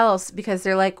anybody else because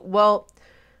they're like, well,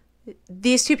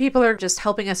 these two people are just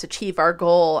helping us achieve our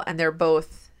goal and they're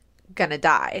both gonna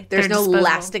die. There's no disposable.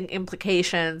 Lasting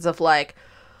implications of like,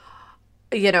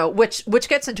 you know, which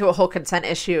gets into a whole consent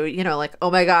issue, you know, like,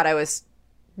 oh my God, I was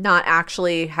not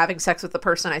actually having sex with the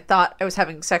person I thought I was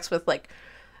having sex with. Like,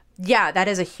 yeah, that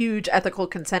is a huge ethical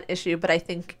consent issue, but I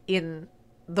think in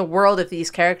the world of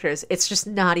these characters, it's just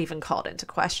not even called into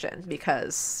question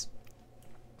because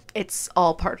it's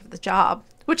all part of the job.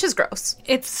 Which is gross.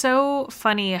 It's so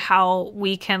funny how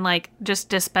we can like just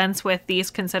dispense with these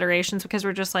considerations because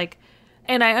we're just like,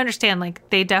 and I understand like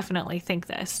they definitely think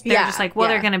this. They're just like, well,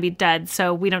 they're going to be dead,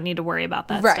 so we don't need to worry about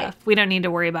that stuff. We don't need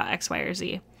to worry about X, Y, or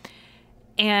Z.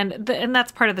 And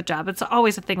that's part of the job. It's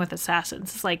always a thing with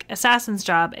assassins. It's like assassin's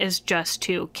job is just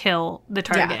to kill the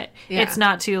target. Yeah. It's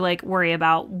not to like worry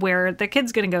about where the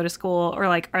kid's going to go to school or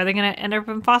like, are they going to end up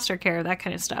in foster care, that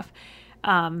kind of stuff.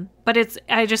 But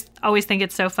I just always think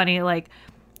it's so funny. Like,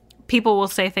 people will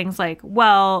say things like,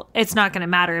 well, it's not going to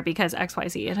matter because X, Y,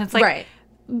 Z. And it's like, right.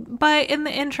 But in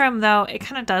the interim though, it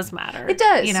kind of does matter. It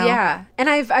does. You know? Yeah. And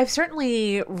I've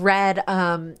certainly read,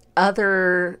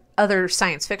 other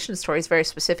science fiction stories very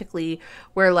specifically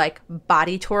where like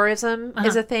body tourism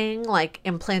is a thing, like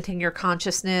implanting your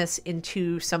consciousness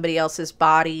into somebody else's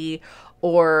body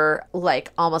or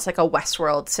like almost like a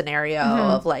Westworld scenario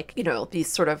of like, you know,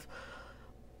 these sort of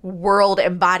world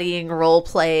embodying role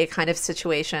play kind of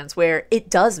situations where it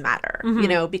does matter, you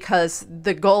know, because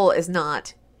the goal is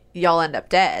not y'all end up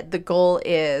dead. The goal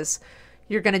is,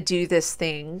 you're going to do this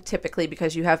thing typically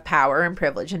because you have power and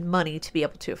privilege and money to be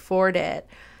able to afford it.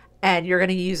 And you're going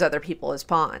to use other people as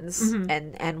pawns.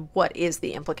 And what is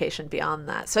the implication beyond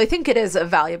that? So I think it is a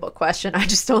valuable question. I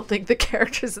just don't think the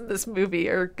characters in this movie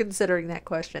are considering that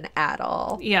question at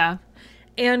all. Yeah.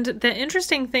 And the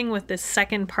interesting thing with this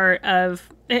second part of,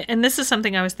 and this is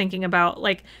something I was thinking about,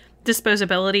 like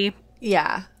disposability.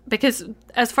 Yeah. Because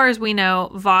as far as we know,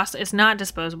 Voss is not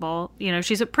disposable. You know,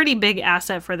 she's a pretty big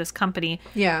asset for this company.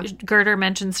 Yeah. Girder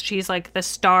mentions she's like the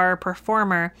star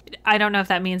performer. I don't know if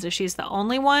that means that she's the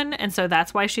only one, and so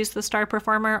that's why she's the star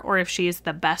performer, or if she's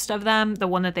the best of them, the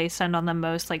one that they send on the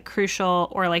most like crucial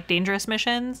or like dangerous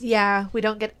missions. Yeah, we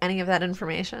don't get any of that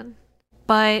information.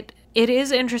 But it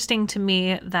is interesting to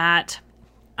me that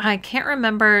I can't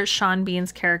remember Sean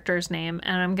Bean's character's name,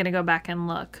 and I'm going to go back and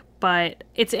look. But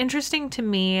it's interesting to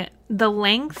me the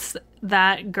lengths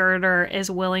that Girder is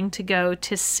willing to go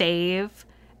to save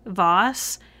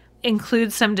Voss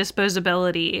includes some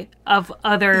disposability of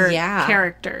other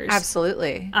characters.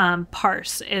 Absolutely.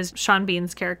 Parse is Sean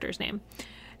Bean's character's name.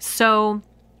 So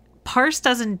Parse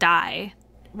doesn't die.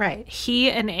 Right.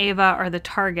 He and Ava are the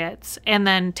targets, and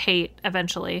then Tate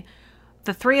eventually.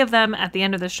 The three of them at the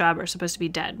end of this job are supposed to be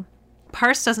dead.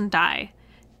 Parse doesn't die.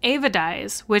 Ava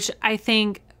dies, which I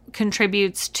think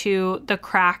contributes to the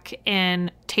crack in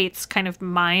Tate's kind of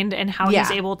mind and how he's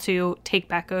able to take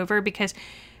back over, because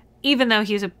even though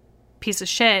he's a piece of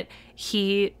shit,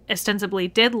 he ostensibly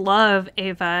did love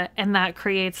Ava, and that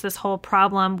creates this whole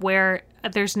problem where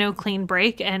there's no clean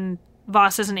break and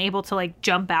Voss isn't able to like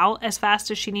jump out as fast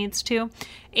as she needs to,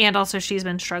 and also she's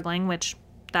been struggling, which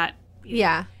that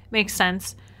makes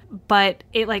sense, but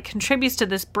it like contributes to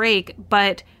this break.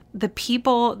 But the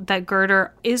people that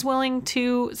Girder is willing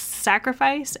to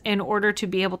sacrifice in order to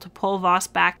be able to pull Voss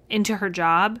back into her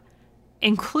job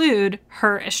include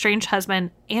her estranged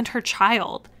husband and her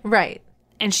child. Right.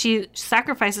 And she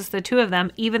sacrifices the two of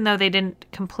them, even though they didn't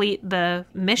complete the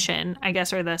mission, I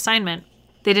guess, or the assignment.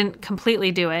 They didn't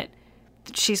completely do it.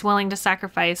 She's willing to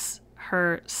sacrifice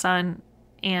her son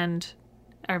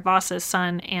or Voss's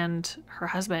son and her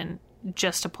husband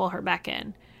just to pull her back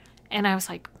in. And I was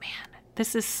like, man,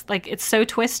 this is like, it's so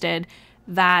twisted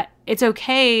that it's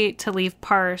okay to leave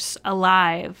Parse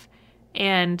alive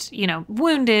and, you know,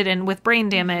 wounded and with brain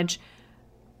damage,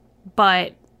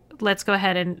 but let's go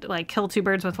ahead and like kill two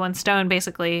birds with one stone,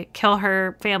 basically kill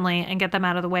her family and get them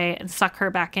out of the way and suck her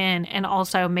back in, and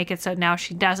also make it so now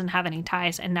she doesn't have any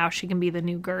ties and now she can be the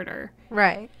new Girder.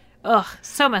 Right. Ugh,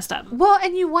 so messed up. Well,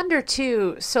 and you wonder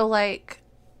too, so like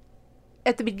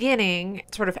at the beginning,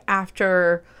 sort of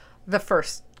after the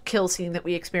first kill scene that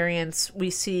we experience, we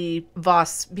see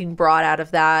Voss being brought out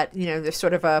of that. You know, there's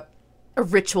sort of a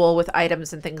ritual with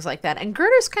items and things like that. And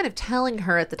Girder's kind of telling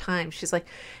her at the time, she's like,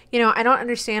 you know, I don't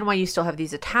understand why you still have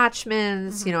these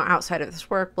attachments, you know, outside of this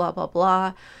work, blah, blah,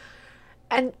 blah.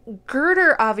 And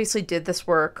Girder obviously did this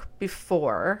work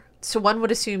before, so one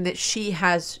would assume that she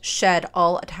has shed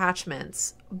all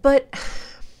attachments. But,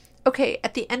 okay,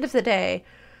 at the end of the day,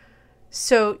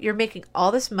 so you're making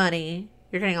all this money,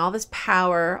 you're getting all this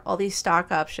power, all these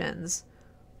stock options.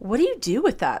 What do you do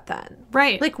with that then?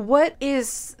 Right. Like, what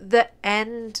is the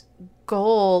end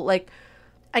goal? Like,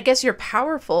 I guess you're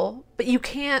powerful, but you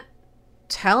can't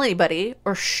tell anybody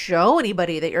or show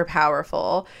anybody that you're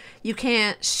powerful. You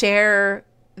can't share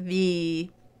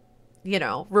the, you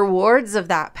know, rewards of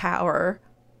that power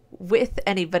with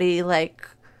anybody. Like,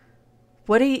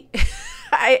 what do you...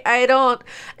 I don't,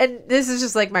 and this is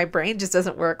just like my brain just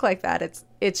doesn't work like that.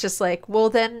 It's just like, well,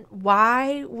 then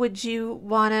why would you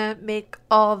want to make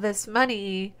all this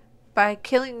money by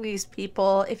killing these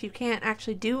people if you can't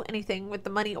actually do anything with the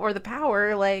money or the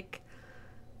power? Like,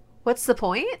 what's the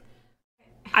point?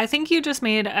 I think you just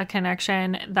made a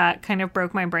connection that kind of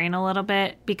broke my brain a little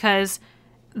bit, because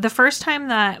the first time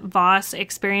that Voss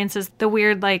experiences the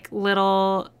weird, like,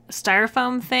 little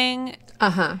styrofoam thing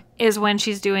is when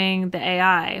she's doing the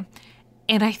AI.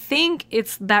 And I think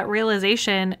it's that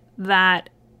realization that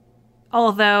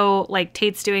although, like,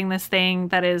 Tate's doing this thing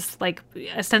that is, like,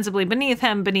 ostensibly beneath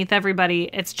him, beneath everybody,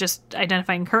 it's just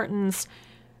identifying curtains.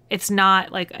 It's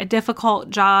not, like, a difficult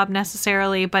job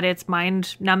necessarily, but it's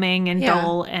mind-numbing and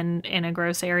dull and in a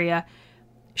gross area.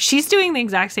 She's doing the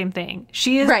exact same thing.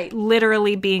 She is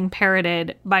literally being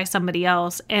parroted by somebody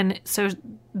else. And so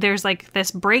there's, like,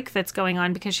 this break that's going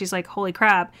on because she's like, holy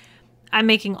crap, I'm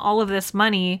making all of this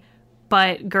money,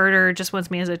 but Girder just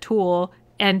wants me as a tool.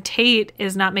 And Tate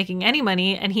is not making any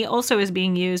money, and he also is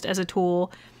being used as a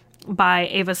tool by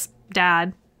Ava's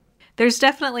dad. There's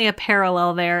definitely a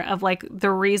parallel there of, like,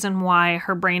 the reason why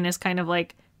her brain is kind of,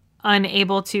 like,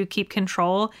 unable to keep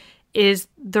control is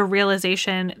the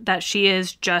realization that she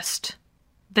is just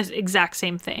the exact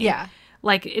same thing. Yeah.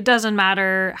 Like, it doesn't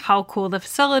matter how cool the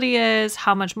facility is,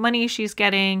 how much money she's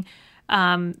getting.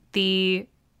 The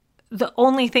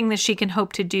only thing that she can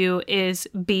hope to do is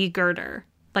be Girder.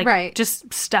 Like, right.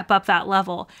 just step up that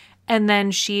level. And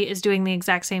then she is doing the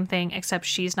exact same thing, except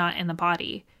she's not in the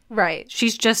body. Right.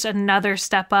 She's just another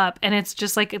step up. And it's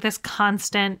just like this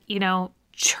constant,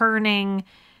 churning.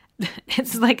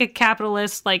 It's like a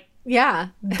capitalist,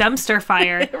 dumpster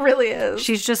fire. It really is.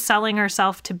 She's just selling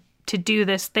herself to do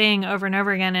this thing over and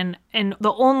over again. And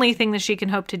the only thing that she can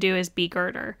hope to do is be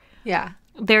Girder. Yeah.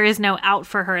 There is no out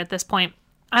for her at this point.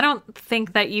 I don't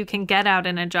think that you can get out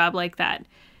in a job like that.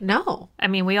 No. I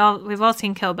mean, we've all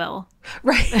seen Kill Bill.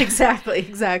 Right.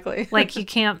 Exactly. Like, you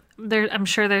can't, I'm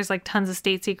sure there's like tons of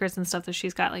state secrets and stuff that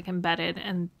she's got like embedded,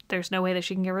 and there's no way that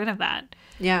she can get rid of that.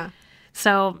 Yeah.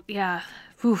 So yeah,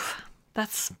 oof,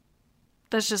 that's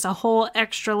just a whole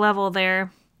extra level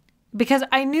there. Because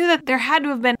I knew that there had to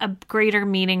have been a greater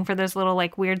meaning for those little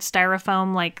like weird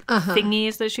styrofoam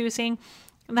thingies that she was seeing.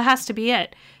 And that has to be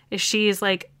it. Is she's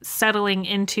like settling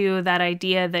into that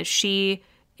idea that she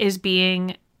is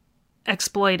being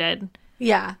exploited.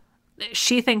 Yeah.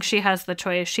 She thinks she has the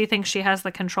choice. She thinks she has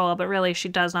the control, but really she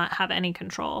does not have any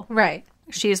control. Right.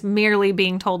 She is merely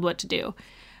being told what to do.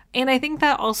 And I think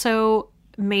that also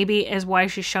maybe is why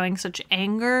she's showing such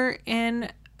anger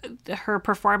in her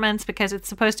performance, because it's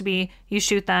supposed to be you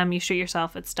shoot them, you shoot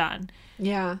yourself, it's done.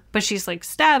 Yeah. But she's like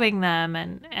stabbing them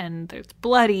and it's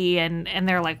bloody and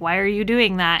they're like, why are you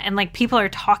doing that? And like people are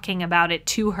talking about it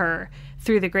to her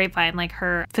through the grapevine. Like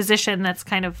her physician that's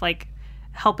kind of like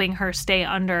helping her stay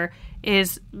under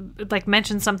is like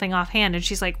mentioned something offhand and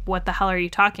she's like, what the hell are you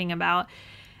talking about?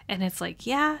 And it's like,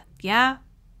 yeah,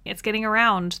 it's getting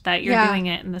around that you're doing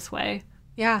it in this way.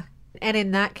 Yeah. And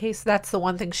in that case, that's the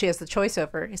one thing she has the choice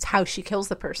over, is how she kills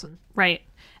the person. Right.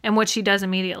 And what she does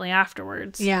immediately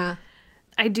afterwards. Yeah.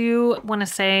 I do want to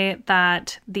say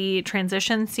that the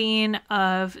transition scene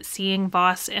of seeing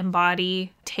Voss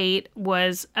embody Tate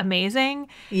was amazing.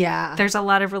 Yeah. There's a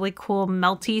lot of really cool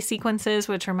melty sequences,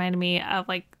 which reminded me of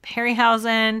like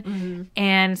Harryhausen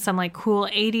and some like cool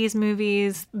 80s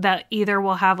movies that either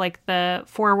will have like the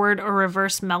forward or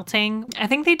reverse melting. I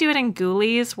think they do it in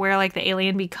Ghoulies where like the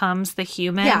alien becomes the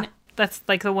human. Yeah. That's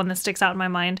like the one that sticks out in my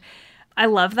mind. I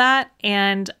love that,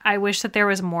 and I wish that there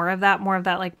was more of that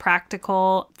like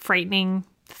practical, frightening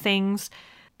things.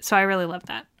 So I really love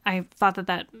that. I thought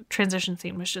that transition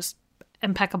scene was just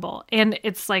impeccable. And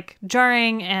it's like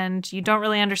jarring, and you don't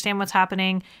really understand what's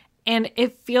happening. And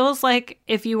it feels like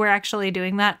if you were actually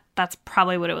doing that, that's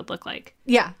probably what it would look like.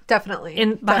 Yeah,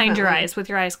 definitely. Behind your eyes, with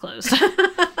your eyes closed.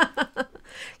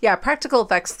 Yeah, practical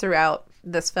effects throughout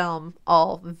this film,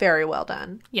 all very well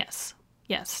done. Yes,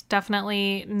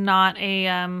 definitely not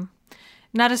a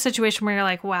situation where you're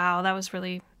like, wow, that was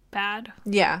really bad.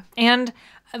 Yeah. And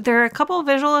there are a couple of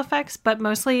visual effects, but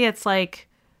mostly it's like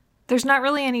there's not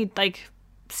really any like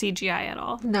CGI at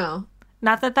all. No.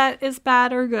 Not that is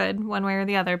bad or good one way or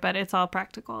the other, but it's all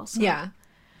practical. So. Yeah,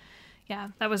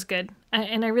 that was good.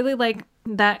 And I really like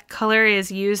that color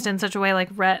is used in such a way, like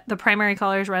red, the primary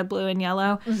colors, red, blue, and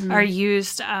yellow, are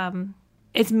used.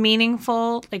 It's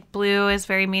meaningful. Like blue is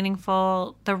very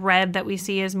meaningful. The red that we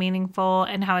see is meaningful,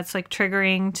 and how it's like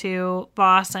triggering to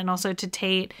Voss and also to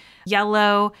Tate.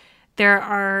 Yellow, there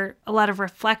are a lot of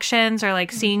reflections or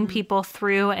like seeing people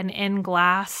through and in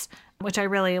glass, which I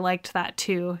really liked that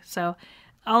too. So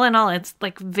all in all, it's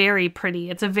like very pretty.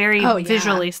 It's a very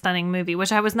visually stunning movie,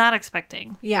 which I was not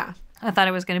expecting. Yeah. I thought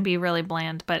it was going to be really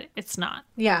bland, but it's not.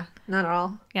 Yeah, not at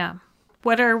all. Yeah.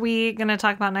 What are we going to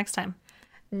talk about next time?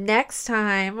 Next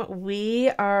time, we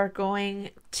are going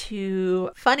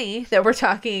to, funny that we're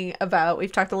talking about,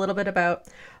 we've talked a little bit about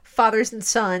fathers and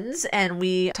sons, and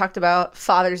we talked about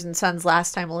fathers and sons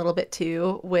last time a little bit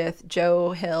too with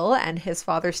Joe Hill and his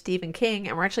father, Stephen King,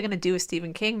 and we're actually going to do a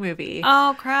Stephen King movie.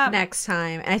 Oh, crap. Next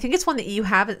time. And I think it's one that you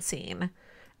haven't seen,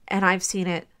 and I've seen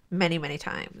it many, many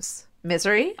times.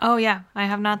 Misery? Oh, yeah. I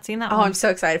have not seen that one. Oh, I'm so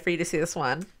excited for you to see this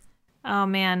one. Oh,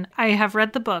 man. I have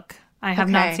read the book. I have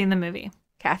not seen the movie.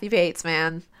 Kathy Bates,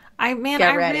 man. I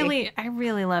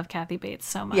really love Kathy Bates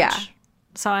so much. Yeah.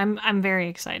 So I'm very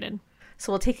excited.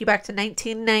 So we'll take you back to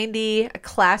 1990, a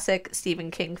classic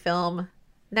Stephen King film.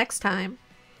 Next time,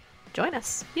 join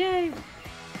us. Yay.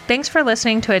 Thanks for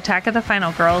listening to Attack of the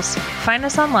Final Girls. Find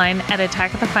us online at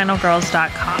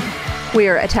attackofthefinalgirls.com.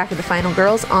 We're Attack of the Final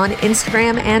Girls on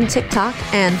Instagram and TikTok,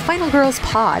 and Final Girls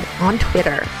Pod on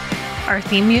Twitter. Our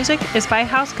theme music is by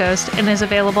House Ghost and is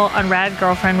available on Rad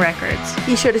Girlfriend Records.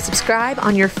 Be sure to subscribe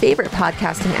on your favorite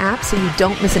podcasting app so you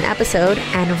don't miss an episode,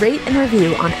 and rate and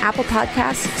review on Apple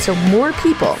Podcasts so more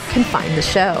people can find the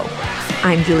show.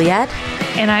 I'm Juliet.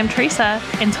 And I'm Teresa.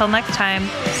 Until next time,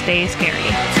 stay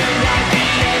scary.